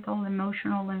mental,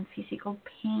 emotional, and physical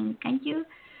pain. Can you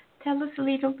tell us a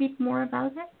little bit more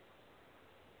about that?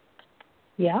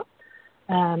 Yeah.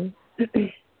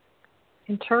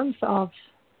 In terms of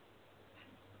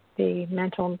the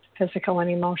mental, physical, and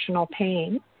emotional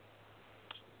pain,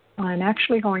 I'm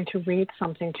actually going to read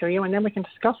something to you, and then we can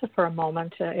discuss it for a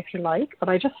moment if you like. But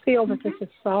I just feel that this is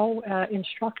so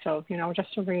instructive,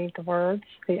 just to read the words,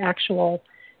 the actual,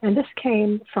 and this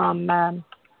came from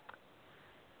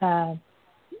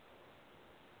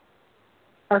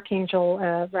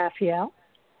Archangel Raphael.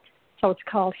 So it's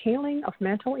called Healing of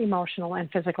Mental, Emotional, and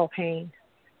Physical Pain.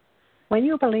 When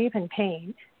you believe in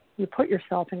pain, you put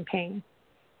yourself in pain.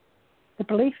 The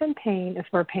belief in pain is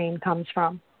where pain comes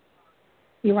from.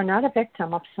 You are not a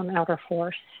victim of some outer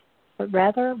force, but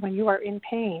rather when you are in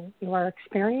pain, you are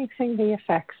experiencing the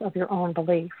effects of your own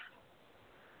belief.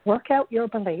 Work out your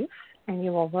belief, and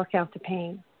you will work out the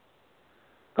pain.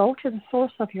 Go to the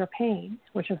source of your pain,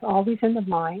 which is always in the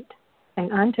mind,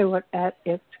 and undo it at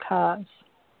its cause,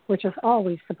 which is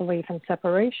always the belief in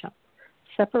separation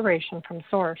from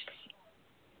Source.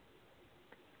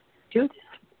 Do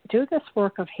this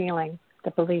work of healing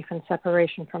the belief in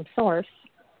separation from Source,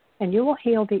 and you will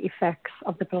heal the effects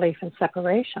of the belief in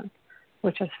separation,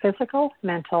 which is physical,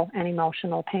 mental, and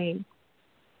emotional pain.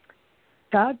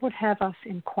 God would have us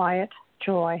in quiet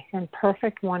joy and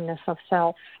perfect oneness of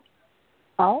self.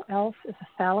 All else is a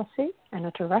fallacy and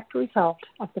a direct result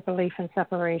of the belief in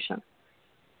separation.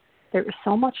 There is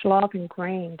so much love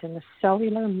ingrained in the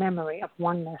cellular memory of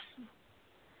oneness.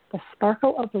 The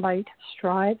sparkle of light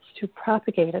strives to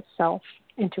propagate itself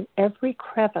into every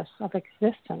crevice of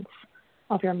existence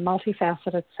of your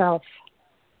multifaceted self.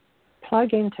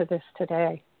 Plug into this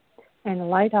today and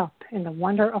light up in the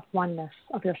wonder of oneness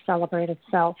of your celebrated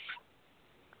self.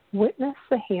 Witness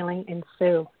the healing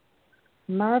ensue.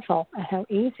 Marvel at how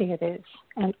easy it is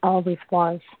and always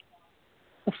was.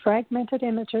 The fragmented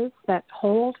images that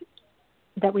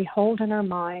we hold in our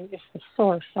mind is the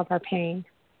source of our pain.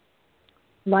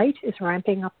 Light is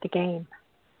ramping up the game,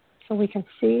 so we can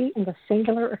see in the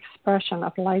singular expression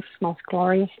of life's most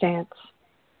glorious dance,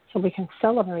 so we can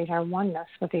celebrate our oneness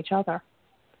with each other.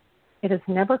 It is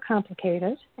never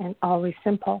complicated and always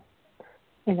simple.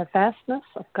 In the vastness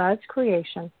of God's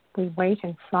creation, we wait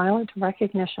in silent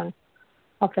recognition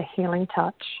of the healing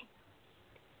touch.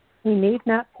 We need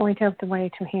not point out the way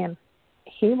to Him.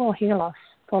 He will heal us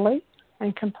fully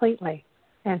and completely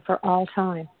and for all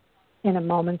time in a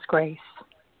moment's grace.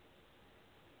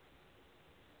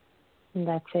 And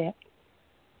that's it.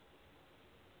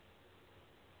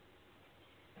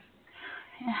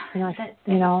 Yeah, that's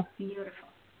beautiful.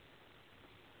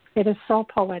 It is so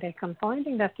poetic. I'm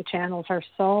finding that the channels are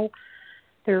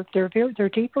they're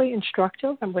deeply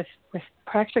instructive and with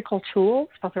practical tools,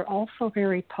 but they're also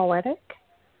very poetic.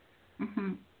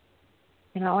 Mm-hmm.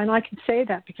 And I can say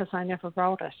that because I never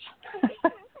wrote it.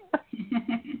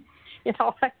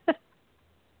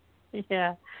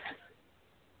 Yeah.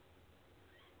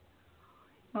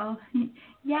 Well,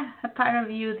 yeah, a part of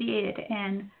you did,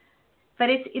 but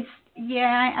it's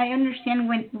yeah, I understand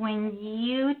when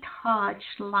you touch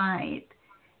light,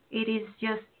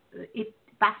 it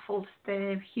baffles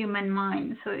the human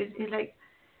mind. So it's like,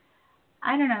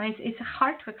 I don't know, it's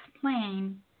hard to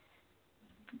explain.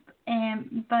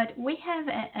 But we have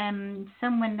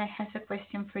someone that has a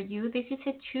question for you. This is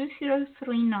a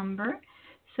 203 number,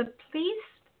 so please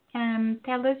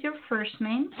tell us your first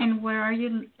name and where are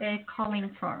you calling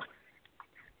from.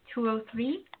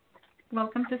 203,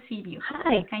 welcome to CView.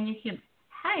 Hi. Can you hear me?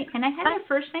 Hi, can I have your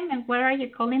first name and where are you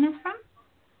calling us from?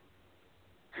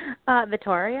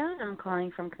 Victoria. I'm calling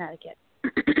from Connecticut.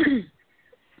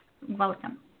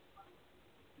 Welcome.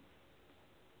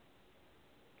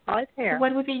 Hi there.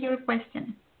 What would be your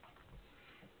question?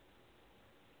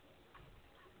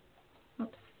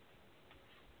 Oops.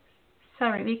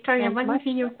 Sorry, Victoria, what would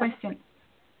be your question?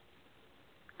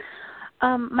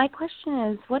 My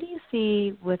question is, what do you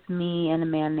see with me and a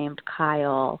man named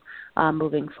Kyle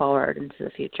moving forward into the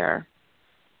future?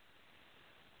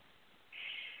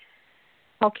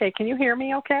 Okay, can you hear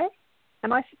me okay?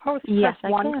 Am I supposed to Yes, press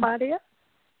I 1, can. Claudia?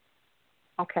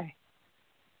 Okay.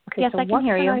 Yes, so I can what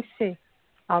hear you. I see?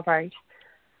 All right.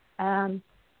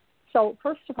 So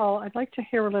first of all, I'd like to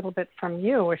hear a little bit from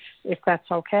you, if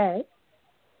that's okay.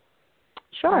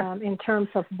 Sure. In terms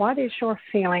of what is your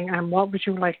feeling and what would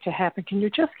you like to happen? Can you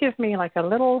just give me like a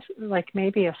little, like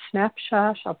maybe a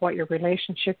snapshot of what your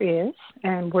relationship is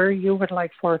and where you would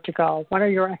like for it to go? What are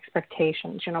your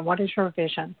expectations? What is your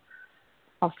vision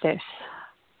of this?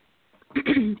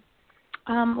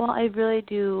 Well, I really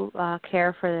do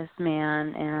care for this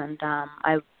man, and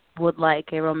I would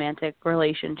like a romantic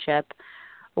relationship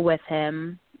with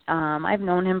him. I've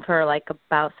known him for like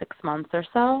about 6 months or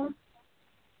so.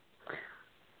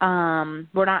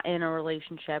 We're not in a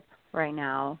relationship right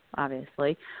now,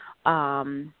 obviously.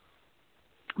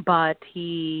 But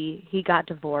he got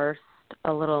divorced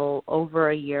a little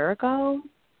over a year ago.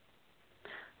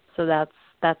 So that's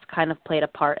kind of played a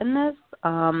part in this.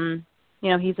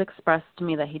 He's expressed to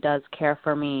me that he does care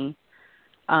for me.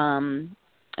 And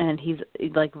he's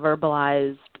like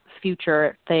verbalized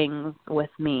future things with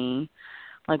me.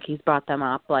 Like he's brought them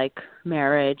up, like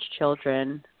marriage,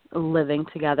 children, living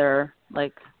together.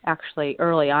 Like actually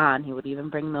early on, he would even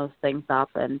bring those things up,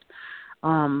 and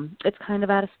it's kind of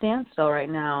at a standstill right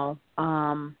now.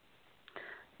 And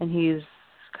he's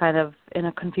kind of in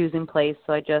a confusing place.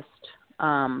 So I just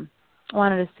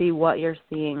wanted to see what you're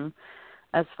seeing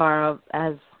as far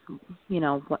as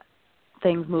what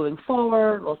things moving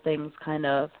forward. Will things kind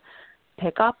of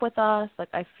pick up with us?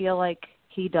 Like I feel like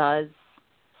he does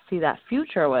see that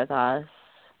future with us.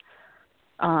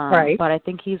 Right. But I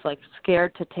think he's like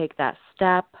scared to take that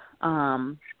step.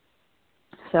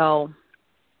 So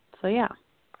yeah.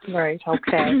 Right.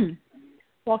 Okay.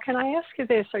 Well, can I ask you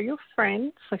this? Are you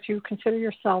friends? Like, do you consider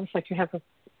yourselves like you have a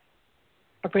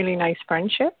really nice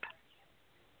friendship?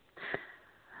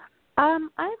 I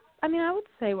mean, I would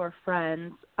say we're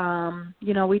friends.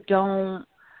 You know, we don't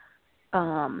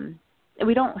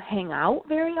hang out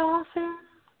very often.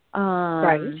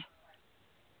 Right.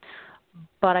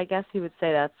 But I guess you would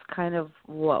say that's kind of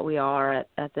what we are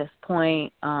at this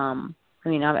point. I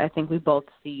mean, I think we both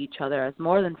see each other as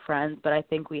more than friends, but I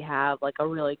think we have like a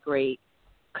really great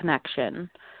connection.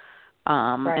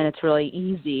 Right. And it's really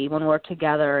easy when we're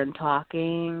together and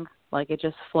talking. Like, it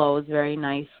just flows very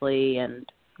nicely, and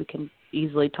we can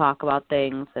easily talk about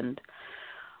things. And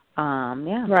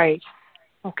yeah. Right.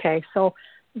 Okay. So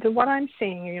what I'm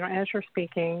seeing, you know, as you're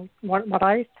speaking, what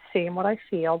I see and what I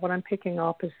feel, what I'm picking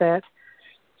up is that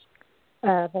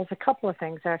there's a couple of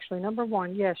things, actually. Number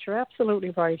one, yes, you're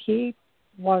absolutely right. He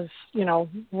was, you know,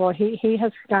 well, he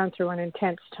has gone through an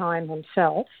intense time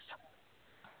himself.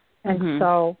 And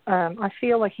so I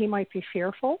feel like he might be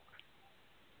fearful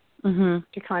to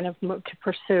kind of to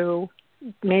pursue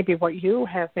maybe what you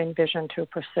have envisioned to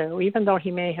pursue, even though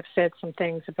he may have said some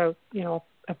things about, you know,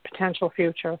 a potential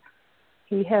future.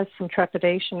 He has some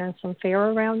trepidation and some fear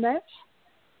around that.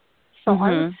 So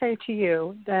I would say to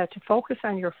you that to focus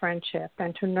on your friendship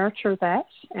and to nurture that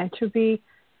and to be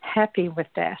happy with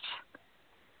that.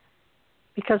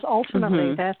 Because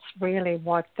ultimately that's really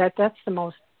what, that's the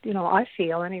most, you know, I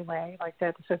feel anyway, like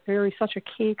that is such a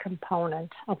key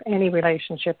component of any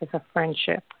relationship is a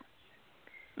friendship.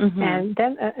 And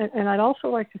then, and I'd also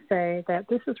like to say that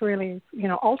this is really, you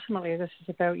know, ultimately this is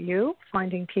about you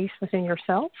finding peace within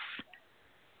yourself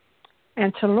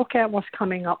and to look at what's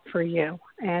coming up for you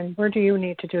and where do you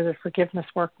need to do the forgiveness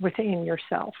work within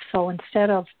yourself. So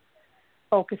instead of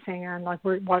focusing on like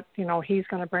what, you know, he's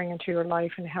going to bring into your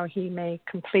life and how he may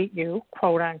complete you,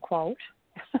 quote unquote,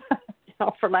 you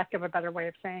know, for lack of a better way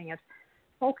of saying it,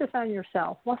 focus on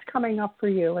yourself. What's coming up for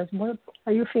you? What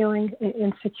are you feeling?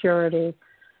 Insecurity,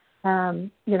 you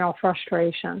know,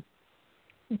 frustration.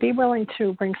 Be willing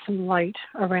to bring some light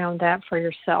around that for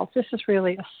yourself. This is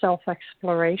really a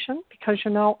self-exploration because,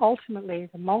 you know, ultimately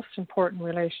the most important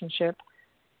relationship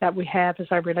that we have is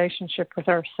our relationship with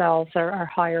ourselves, our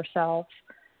higher selves,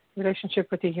 relationship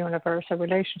with the universe, a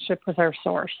relationship with our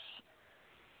source,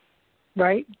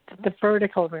 right? The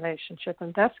vertical relationship,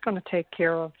 and that's going to take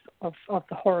care of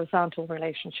the horizontal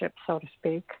relationship, so to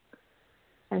speak.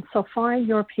 And so find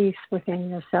your peace within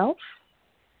yourself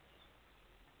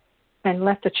and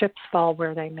let the chips fall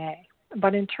where they may.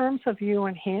 But in terms of you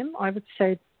and him, I would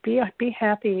say be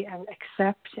happy and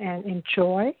accept and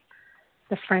enjoy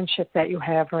the friendship that you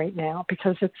have right now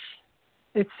because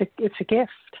it's a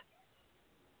gift.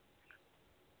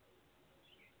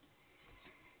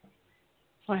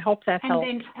 So I hope that helps.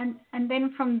 And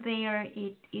then from there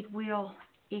it will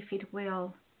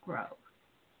grow.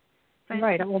 But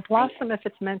right, it will blossom if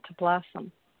it's meant to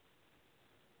blossom.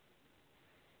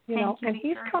 You know, and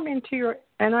he's come into your,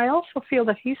 and I also feel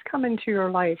that he's come into your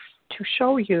life to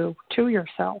show you to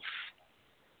yourself.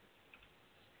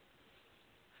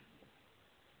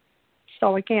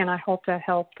 So again, I hope that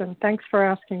helped, and thanks for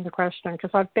asking the question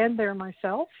because I've been there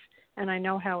myself, and I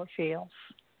know how it feels.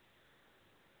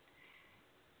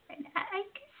 I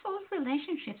guess all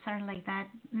relationships are like that,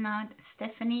 not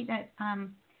Stefanie, that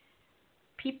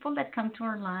people that come to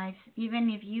our lives, even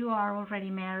if you are already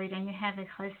married and you have a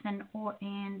husband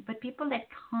but people that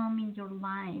come in your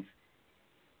life,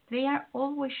 they are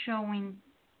always showing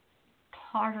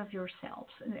part of yourself.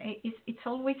 It's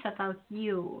always about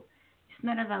you. It's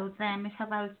not about them. It's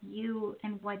about you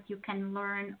and what you can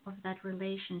learn of that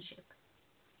relationship.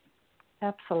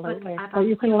 Absolutely. Well,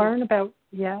 you can learn about,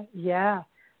 yeah.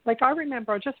 Like I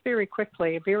remember, just very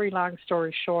quickly, a very long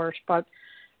story short, but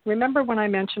remember when I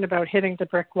mentioned about hitting the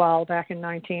brick wall back in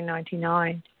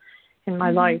 1999 in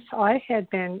my life? I had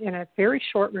been in a very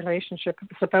short relationship. It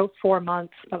was about 4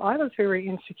 months, but I was very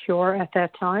insecure at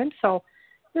that time. So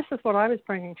this is what I was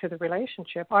bringing to the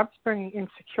relationship. I was bringing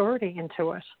insecurity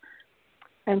into it.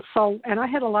 And I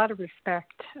had a lot of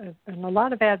respect and a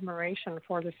lot of admiration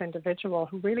for this individual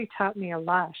who really taught me a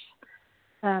lot.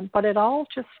 But it all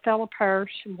just fell apart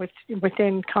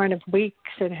within kind of weeks.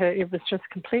 It was just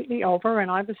completely over,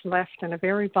 and I was left in a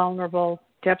very vulnerable,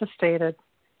 devastated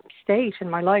state in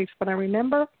my life. But I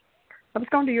remember I was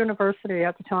going to university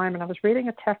at the time, and I was reading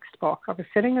a textbook. I was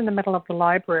sitting in the middle of the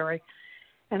library,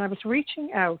 and I was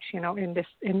reaching out, you know,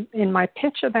 in my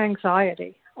pitch of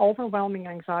anxiety overwhelming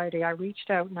anxiety, I reached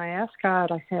out and I asked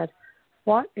God, I said,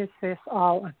 what is this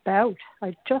all about?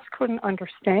 I just couldn't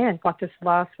understand what this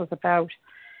loss was about.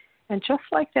 And just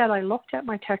like that, I looked at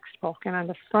my textbook, and on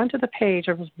the front of the page,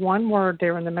 there was one word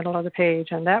there in the middle of the page,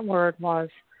 and that word was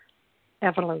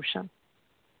evolution.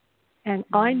 And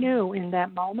I knew in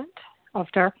that moment of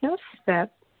darkness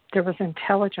that there was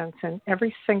intelligence in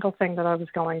every single thing that I was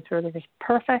going through. There was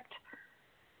perfect,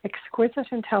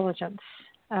 exquisite intelligence.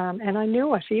 And I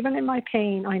knew it. Even in my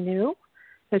pain, I knew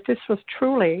that this was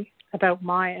truly about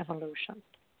my evolution.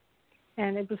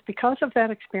 And it was because of that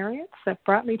experience that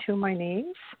brought me to my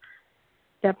knees,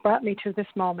 that brought me to this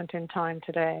moment in time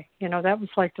today. You know, that was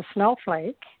like the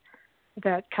snowflake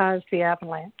that caused the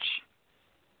avalanche.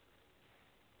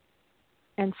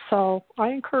 And so I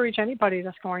encourage anybody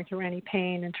that's going through any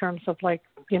pain in terms of, like,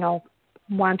 you know,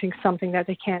 wanting something that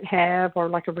they can't have, or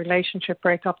like a relationship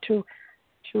breakup, to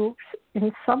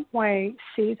in some way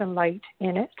see the light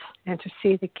in it and to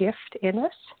see the gift in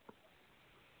it.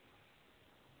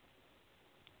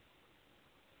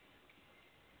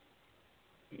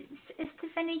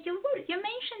 Stefanie, you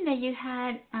mentioned that you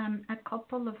had a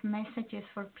couple of messages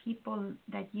for people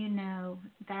that you know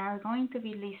that are going to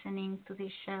be listening to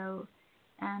this show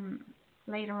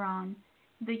later on.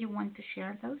 Do you want to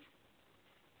share those?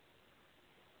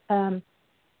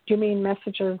 Do you mean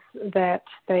messages that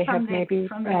they have maybe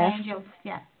from the asked? angels?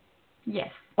 Yeah. Yes.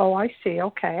 Oh, I see.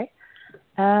 Okay.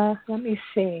 Let me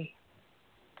see.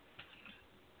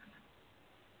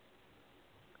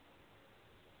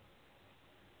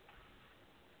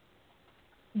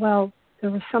 Well,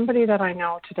 there was somebody that I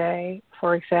know today,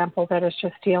 for example, that is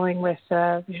just dealing with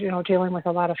a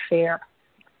lot of fear.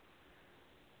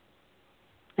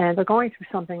 And they're going through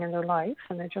something in their life,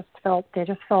 and they just felt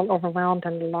overwhelmed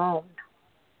and alone.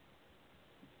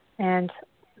 And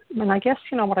I guess,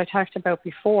 you know, what I talked about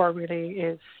before really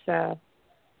is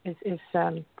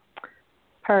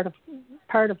part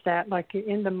of that. Like,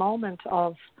 in the moment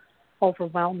of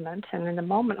overwhelmment and in the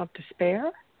moment of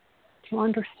despair, to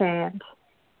understand,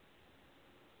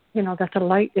 you know, that the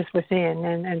light is within,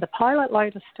 and the pilot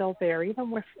light is still there,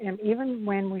 even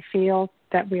when we feel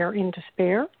that we are in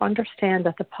despair. Understand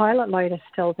that the pilot light is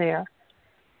still there,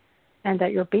 and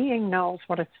that your being knows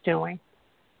what it's doing.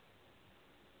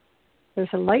 There's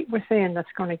a light within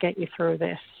that's going to get you through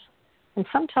this. And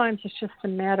sometimes it's just a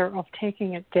matter of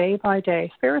taking it day by day.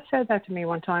 Spirit said that to me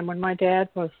one time when my dad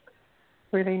was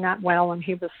really not well, and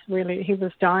he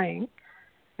was dying.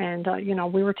 And, you know,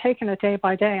 we were taking it day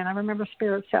by day. And I remember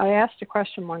Spirit said, I asked a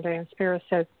question one day, and Spirit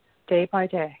said, day by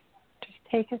day. Just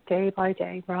take it day by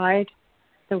day. Ride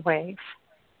the wave.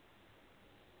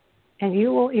 And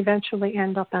you will eventually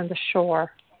end up on the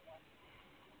shore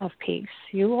of peace.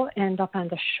 You will end up on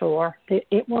the shore.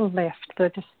 It will lift. The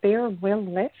despair will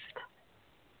lift.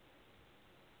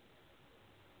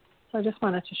 So I just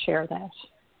wanted to share that.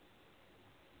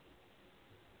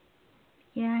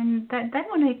 Yeah, and that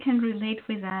one I can relate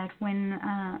with that. When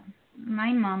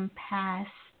my mom passed,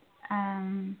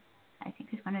 I think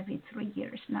it's going to be 3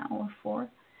 years now or 4.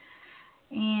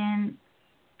 And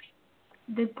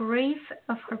the grief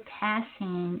of her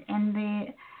passing, and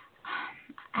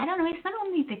I don't know, it's not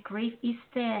only the grief, it's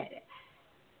that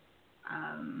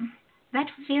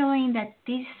feeling that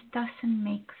this doesn't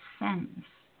make sense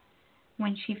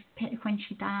when she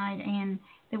died, and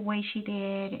the way she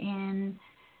did, and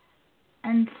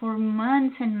for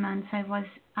months and months I was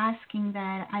asking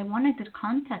that. I wanted to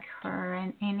contact her,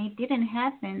 and it didn't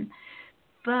happen.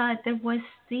 But there was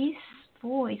this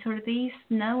voice, or this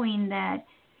knowing that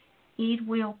it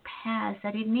will pass,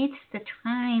 that it needs the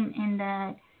time, and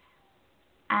that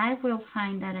I will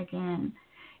find that again.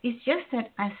 It's just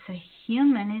that as a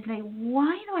human, it's like,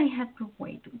 why do I have to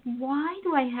wait? Why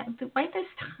this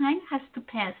time has to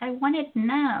pass? I want it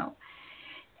now.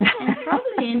 And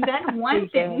probably in that one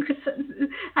thing,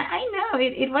 I know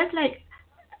it was like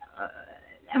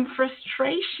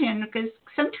frustration, because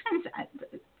sometimes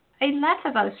I laugh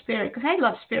about Spirit, because I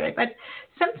love Spirit, but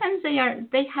sometimes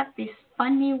they have this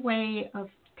funny way of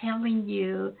telling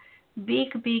you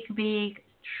big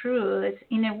truths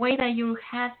in a way that you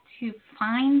have to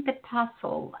find the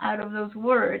puzzle out of those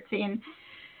words, and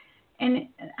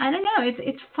I don't know,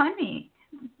 it's funny.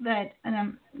 But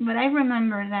I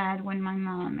remember that when my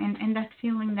mom, and that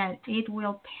feeling that it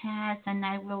will pass, and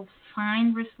I will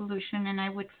find resolution, and I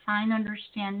would find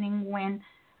understanding when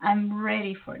I'm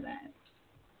ready for that.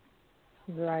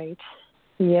 Right.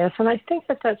 Yes, and I think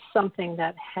that that's something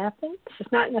that happens.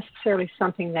 It's not necessarily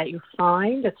something that you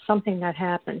find. It's something that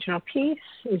happens. You know, peace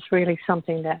is really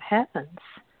something that happens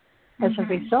as a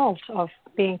result of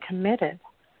being committed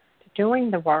to doing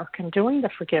the work and doing the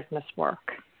forgiveness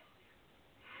work.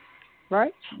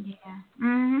 right? Yeah.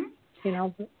 Mhm. You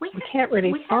know, we can't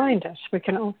really find it. We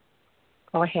can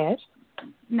go ahead.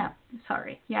 No,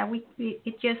 sorry. Yeah,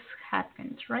 it just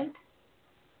happens, right?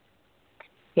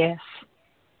 Yes.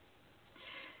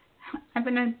 I'm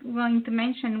going to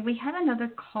mention we have another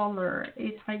caller.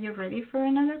 Are you ready for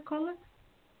another caller?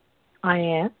 I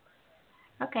am.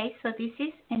 Okay, so this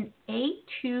is an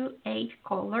 828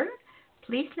 caller.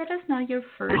 Please let us know your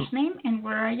first name and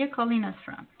where are you calling us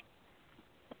from?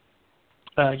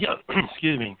 Yeah,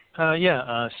 excuse me.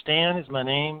 Stan is my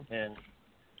name, and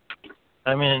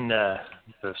I'm in the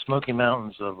Smoky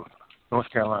Mountains of North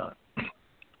Carolina.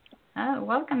 Oh,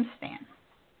 welcome, Stan.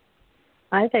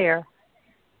 Hi there.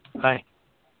 Hi.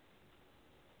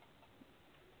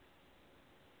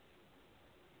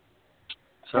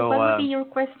 So what would be your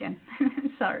question?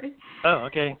 Sorry. Oh,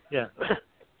 okay. Yeah.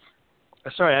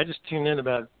 Sorry, I just tuned in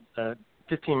about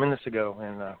 15 minutes ago,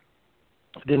 and I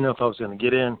didn't know if I was going to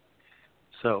get in.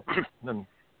 So I'm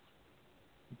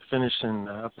finishing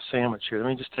up a sandwich here. Let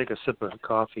me just take a sip of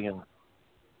coffee and.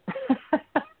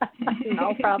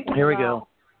 No problem. Here we go.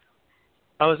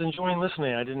 I was enjoying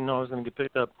listening. I didn't know I was going to get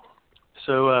picked up.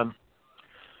 So,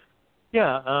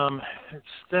 it's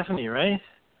Stefanie, right? Is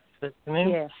that the name?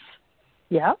 Yes.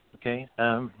 Yeah. Okay.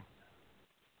 I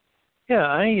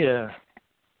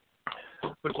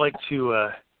would like to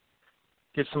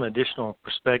get some additional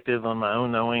perspective on my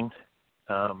own knowing.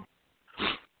 I'm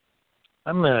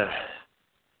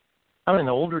an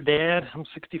older dad. I'm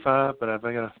 65, but I've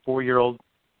got a 4-year-old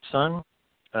son,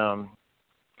 and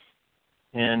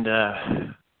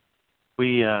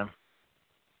I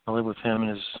live with him and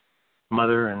his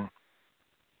mother and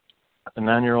a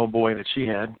 9-year-old boy that she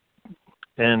had,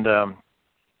 and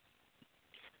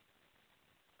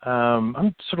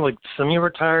I'm sort of like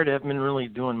semi-retired. I haven't been really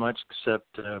doing much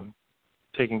except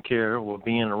taking care or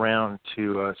being around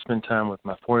to spend time with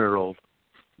my 4-year-old.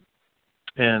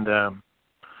 And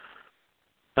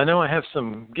I know I have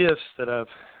some gifts that I've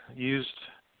used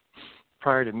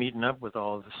prior to meeting up with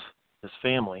all of this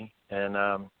family, and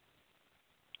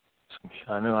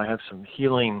I know I have some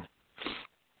healing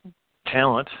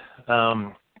talent,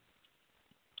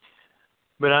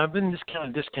 but I've been just kind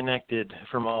of disconnected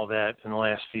from all that in the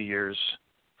last few years,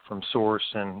 from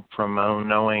Source and from my own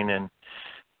knowing, and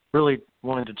really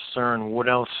wanted to discern what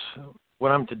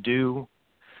I'm to do.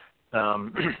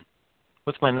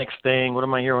 What's my next thing? What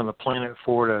am I here on the planet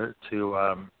for?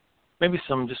 To maybe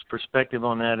some just perspective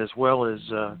on that, as well as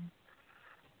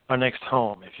our next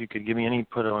home. If you could give me any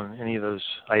input on any of those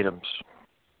items,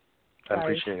 I'd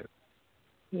appreciate it.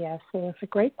 Yes, well, it's a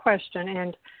great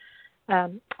question.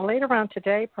 And later on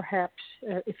today, perhaps,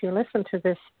 if you listen to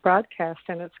this broadcast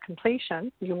and its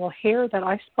completion, you will hear that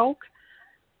I spoke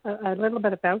a little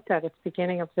bit about that at the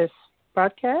beginning of this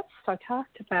broadcast. I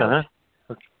talked about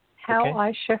how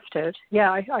I shifted.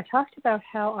 Yeah, I talked about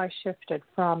how I shifted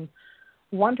from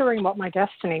wondering what my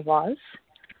destiny was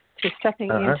to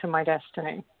stepping into my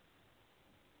destiny.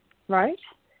 Right?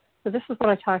 So this is what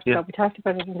I talked about. We talked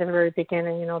about it in the very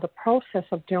beginning, the process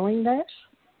of doing that.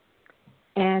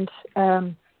 And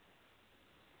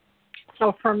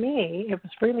so for me, it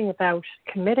was really about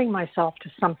committing myself to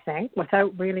something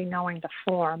without really knowing the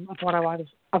form of what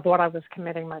I was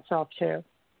committing myself to.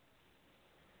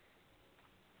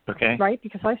 Okay. Right?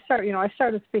 Because I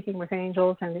started speaking with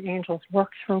angels, and the angels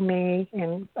work through me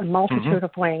in a multitude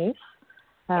of ways.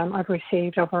 I've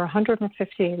received over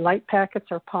 150 light packets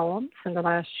or poems in the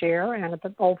last year, and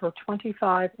over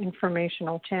 25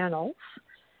 informational channels.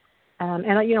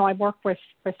 And I work with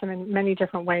them in many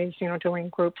different ways, doing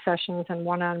group sessions and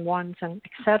one-on-ones and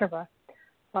et cetera.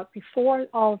 But before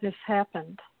all this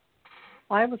happened,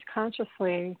 I was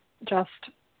consciously just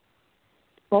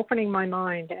opening my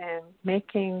mind and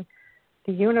making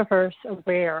the universe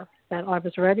aware that I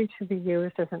was ready to be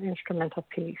used as an instrument of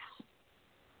peace.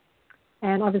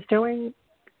 And I was doing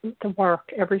the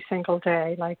work every single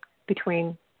day, like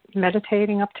between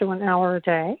meditating up to an hour a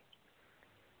day,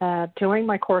 doing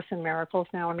my Course in Miracles.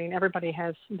 Now, everybody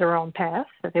has their own path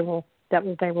that they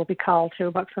will be called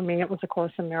to, but for me it was a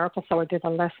Course in Miracles, so I did a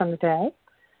lesson a day.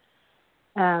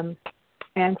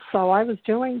 And so I was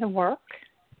doing the work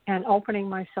and opening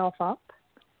myself up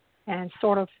and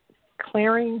sort of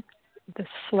clearing the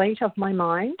slate of my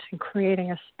mind and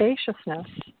creating a spaciousness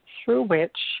through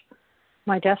which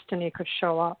my destiny could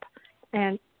show up.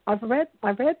 And I read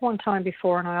one time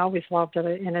before, and I always loved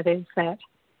it, and it is that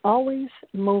always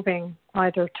moving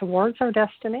either towards our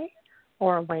destiny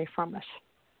or away from it.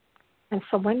 And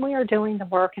so when we are doing the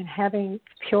work and having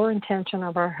pure intention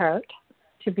of our heart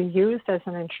to be used as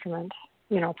an instrument,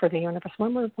 for the universe,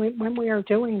 when we are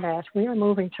doing that, we are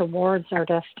moving towards our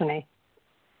destiny.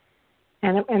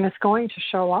 and it's going to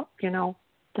show up.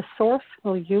 The source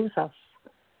will use us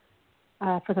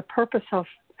for the purpose of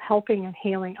helping and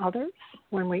healing others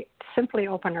when we simply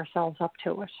open ourselves up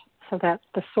to it, so that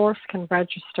the source can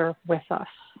register with us.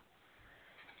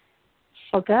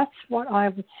 So that's what I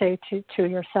would say to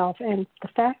yourself. And the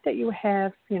fact that you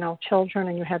have, children,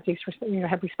 and you have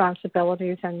have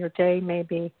responsibilities, and your day may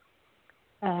be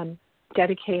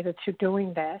dedicated to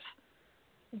doing that's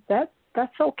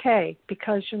okay,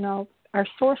 because our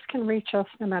source can reach us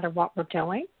no matter what we're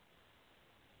doing,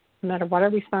 no matter what our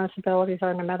responsibilities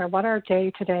are, no matter what our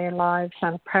day-to-day lives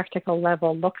on a practical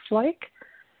level looks like.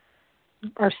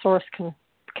 Our source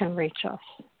can reach us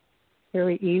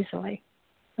very easily.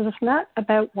 Because it's not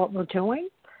about what we're doing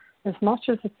as much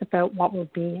as it's about what we're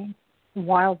being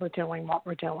while we're doing what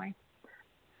we're doing.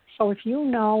 So if you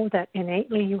know that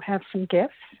innately you have some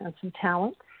gifts and some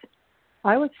talents,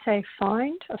 I would say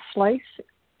find a slice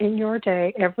in your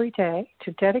day every day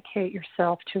to dedicate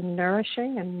yourself to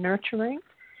nourishing and nurturing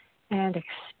and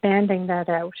expanding that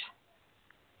out.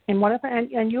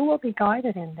 And you will be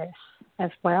guided in this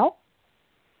as well.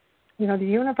 The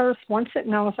universe, once it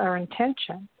knows our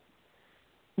intention,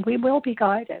 we will be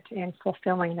guided in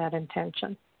fulfilling that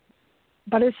intention.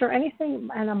 But is there anything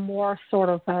at a more sort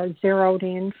of zeroed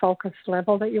in, focused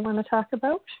level that you want to talk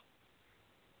about?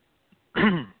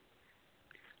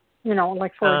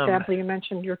 Like for example, you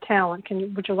mentioned your talent.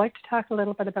 Would you like to talk a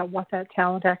little bit about what that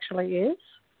talent actually is?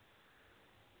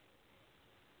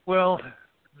 Well,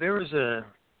 there was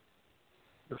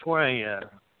before I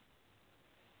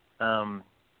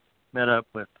met up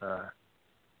with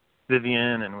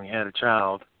Vivian and we had a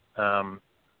child,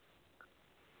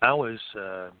 I was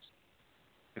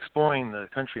exploring the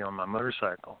country on my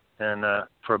motorcycle, and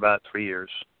for about 3 years.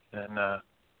 And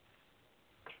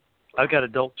I've got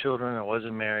adult children. I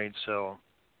wasn't married, so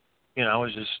I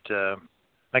was just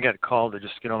I got called to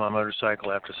just get on my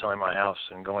motorcycle after selling my house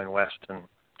and going west. And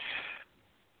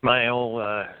my whole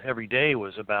every day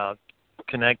was about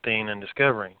connecting and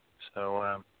discovering.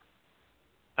 So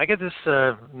I get this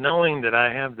knowing that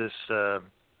I have this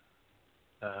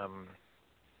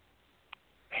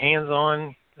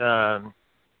hands-on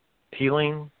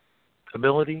healing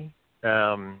ability,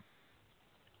 and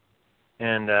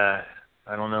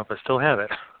I don't know if I still have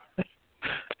it,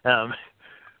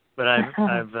 but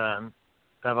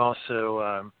I've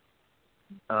also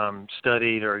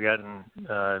studied or gotten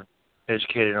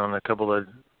educated on a couple of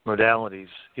modalities,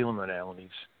 healing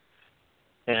modalities,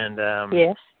 and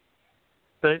yes.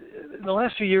 But the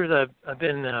last few years, I've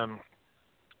been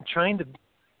trying to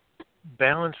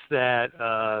balance that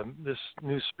this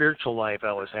new spiritual life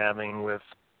I was having with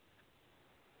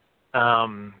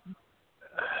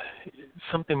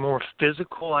something more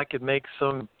physical I could make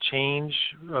some change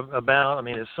about. I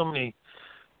mean, there's so many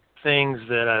things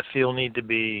that I feel need to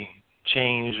be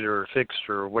changed or fixed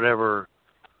or whatever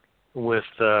with,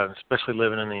 especially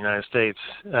living in the United States,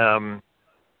 that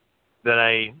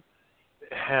I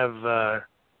have,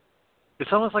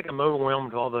 it's almost like I'm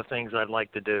overwhelmed with all the things I'd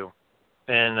like to do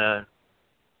and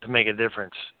to make a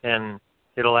difference. And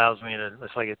it allows me to,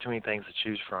 it's like too many things to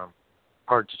choose from,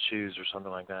 hard to choose or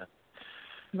something like that.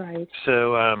 Right.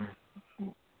 So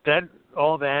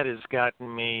all that has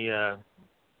gotten me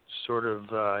sort of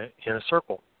in a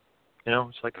circle.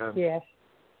 It's like yes.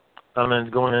 I'm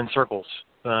going in circles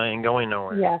and going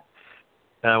nowhere.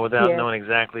 Yeah. Without knowing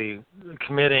exactly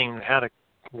committing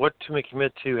what to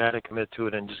commit to, how to commit to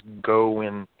it, and just go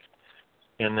in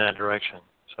that direction.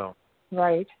 So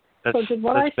right. That's, so did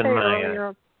what I say my,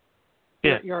 earlier?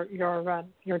 Yeah. Your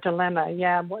dilemma.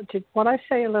 Yeah. Did what I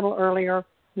say a little earlier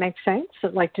make sense?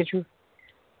 Could you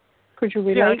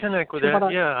relate? Yeah, I connect with that.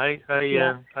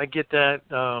 I get that.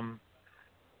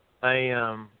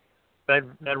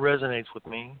 That resonates with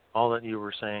me. All that you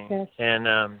were saying. Yes. And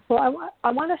well,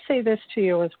 I want to say this to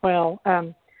you as well.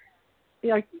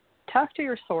 Talk to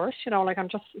your source. I'm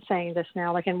just saying this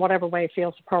now, in whatever way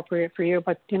feels appropriate for you.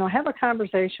 But have a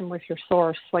conversation with your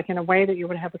source, in a way that you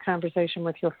would have a conversation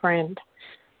with your friend.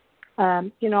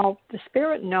 The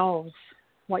spirit knows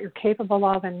what you're capable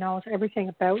of and knows everything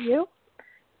about you,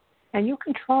 and you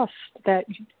can trust that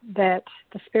the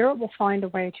spirit will find a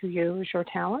way to use your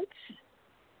talents.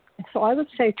 And so I would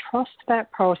say trust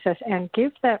that process and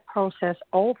give that process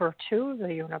over to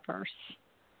the universe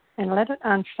and let it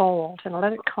unfold and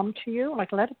let it come to you,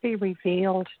 let it be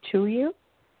revealed to you.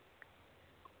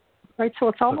 Right? So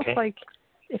it's almost like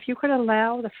if you could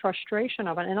allow the frustration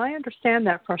of it, and I understand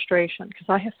that frustration because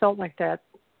I have felt like that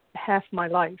half my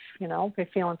life, by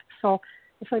feeling so.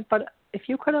 It's like, but if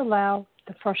you could allow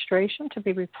the frustration to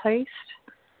be replaced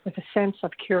with a sense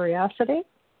of curiosity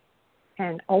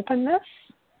and openness,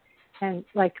 and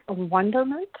like a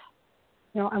wonderment.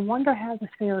 I wonder how the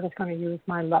Spirit is going to use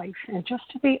my life, and just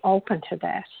to be open to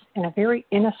that in a very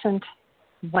innocent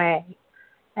way,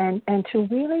 and to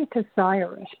really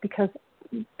desire it, because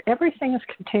everything is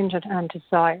contingent on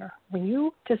desire. When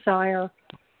you desire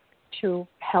to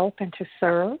help and to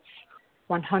serve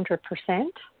 100%,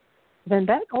 then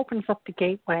that opens up the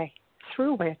gateway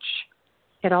through which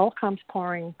it all comes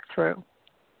pouring through.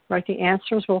 Right? The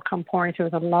answers will come pouring through.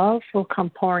 The love will come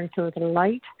pouring through. The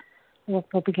light will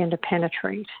begin to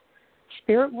penetrate.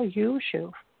 Spirit will use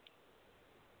you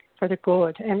for the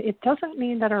good. And it doesn't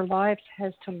mean that our lives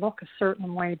has to look a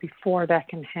certain way before that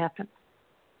can happen.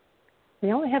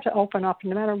 We only have to open up,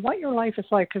 no matter what your life is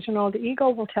like, because, the ego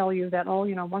will tell you that,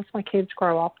 once my kids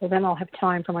grow up, well, then I'll have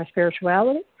time for my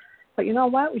spirituality. But you know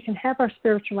what? We can have our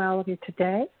spirituality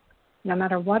today, no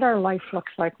matter what our life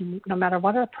looks like, no matter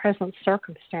what our present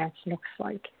circumstance looks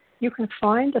like. You can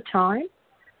find the time,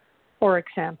 for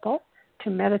example,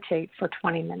 to meditate for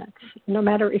 20 minutes. No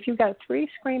matter if you've got 3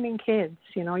 screaming kids,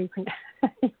 you can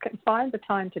you can find the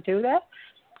time to do that.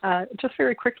 Just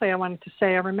very quickly, I wanted to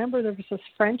say, I remember there was this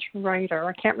French writer,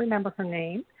 I can't remember her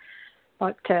name,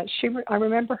 but I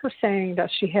remember her saying that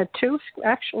she had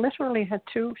literally had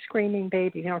 2 screaming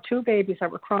babies, 2 babies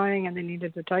that were crying and they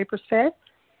needed their diapers fed.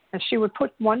 And she would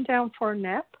put one down for a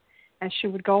nap, and she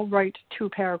would go write 2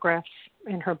 paragraphs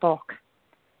in her book.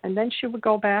 And then she would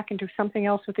go back and do something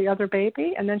else with the other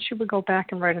baby, and then she would go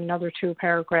back and write another 2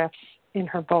 paragraphs in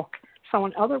her book. So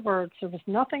in other words, there was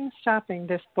nothing stopping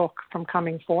this book from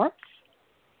coming forth.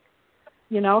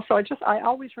 So I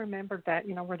always remembered that,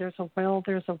 where there's a will,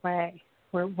 there's a way.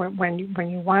 Where when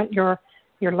you want your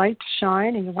light to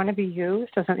shine and you want to be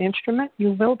used as an instrument,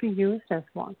 you will be used as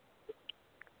one.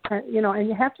 And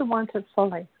you have to want it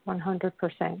fully,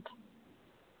 100%.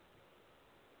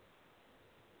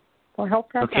 So I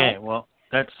hope that Okay, helps. well,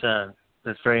 that's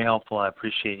very helpful. I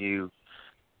appreciate you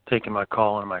taking my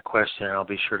call and my question, and I'll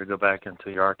be sure to go back into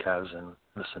the archives and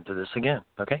listen to this again,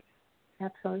 okay?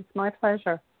 Absolutely. It's my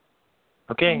pleasure.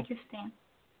 Okay. Thank you, Stan.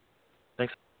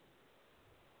 Thanks.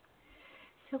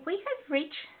 So we have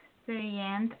reached the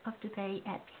end of today's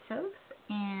episode,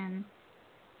 and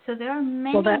so there are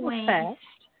many Well, that was ways. fast.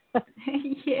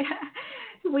 Yeah,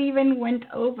 we even went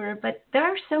over, but there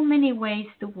are so many ways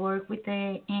to work with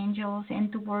the angels and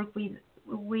to work with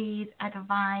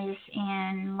advice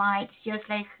and lights, just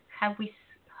like how we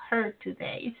heard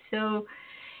today. So,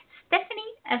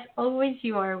 Stephanie, as always,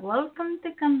 you are welcome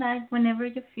to come back whenever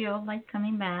you feel like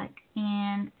coming back.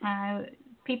 And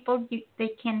people, they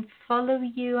can follow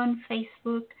you on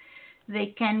Facebook.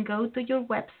 They can go to your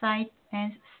website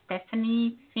as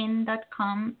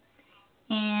stephaniefinn.com.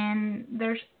 And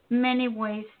there's many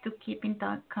ways to keep in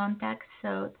contact.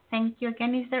 So thank you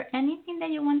again. Is there anything that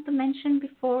you want to mention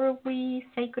before we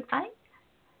say goodbye?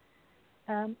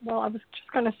 Well, I was just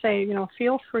going to say,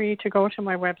 feel free to go to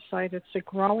my website. It's a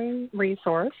growing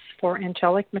resource for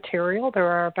angelic material. There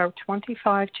are about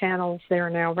 25 channels there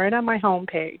now, right on my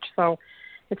homepage. So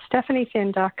it's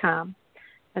stephaniefinn.com.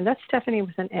 And that's Stefanie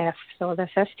with an F. So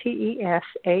that's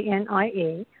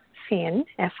STEFANIE, Finn,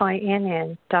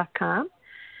 FINN.com.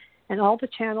 And all the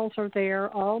channels are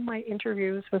there. All my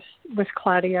interviews with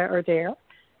Claudia are there.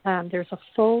 There's a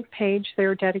full page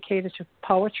there dedicated to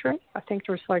poetry. I think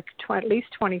there's at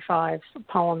least 25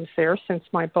 poems there since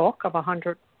my book of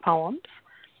 100 poems.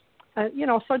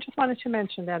 So I just wanted to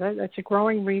mention that. It's a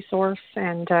growing resource,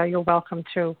 and you're welcome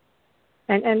to.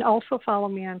 And also follow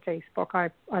me on Facebook.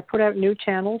 I put out new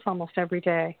channels almost every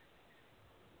day.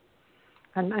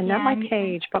 And not my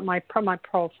page, but my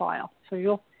profile. So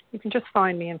you can just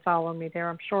find me and follow me there.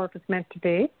 I'm sure if it's meant to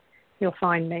be, you'll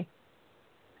find me.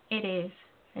 It is,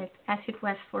 as it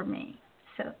was for me.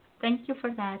 So thank you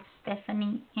for that,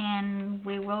 Stephanie. And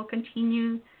we will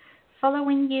continue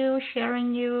following you,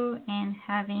 sharing you, and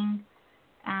having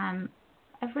a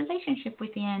relationship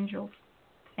with the angels.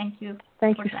 Thank you.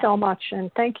 Thank you so much, and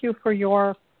thank you for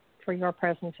your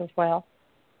presence as well.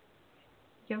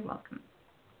 You're welcome.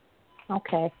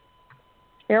 Okay.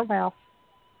 Farewell.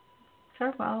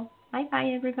 Farewell.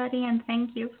 Bye-bye, everybody, and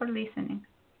thank you for listening.